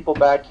real people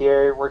back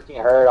here working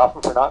hard,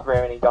 often for not very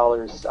many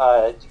dollars,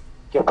 to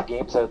get the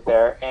games out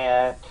there,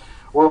 and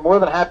we're more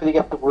than happy to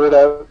get the word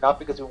out, not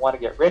because we want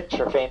to get rich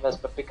or famous,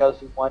 but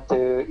because we want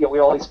to, we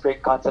have all these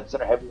great concepts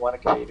in our head we want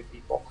to convey to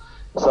people.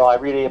 So I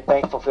really am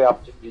thankful for the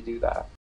opportunity to do that.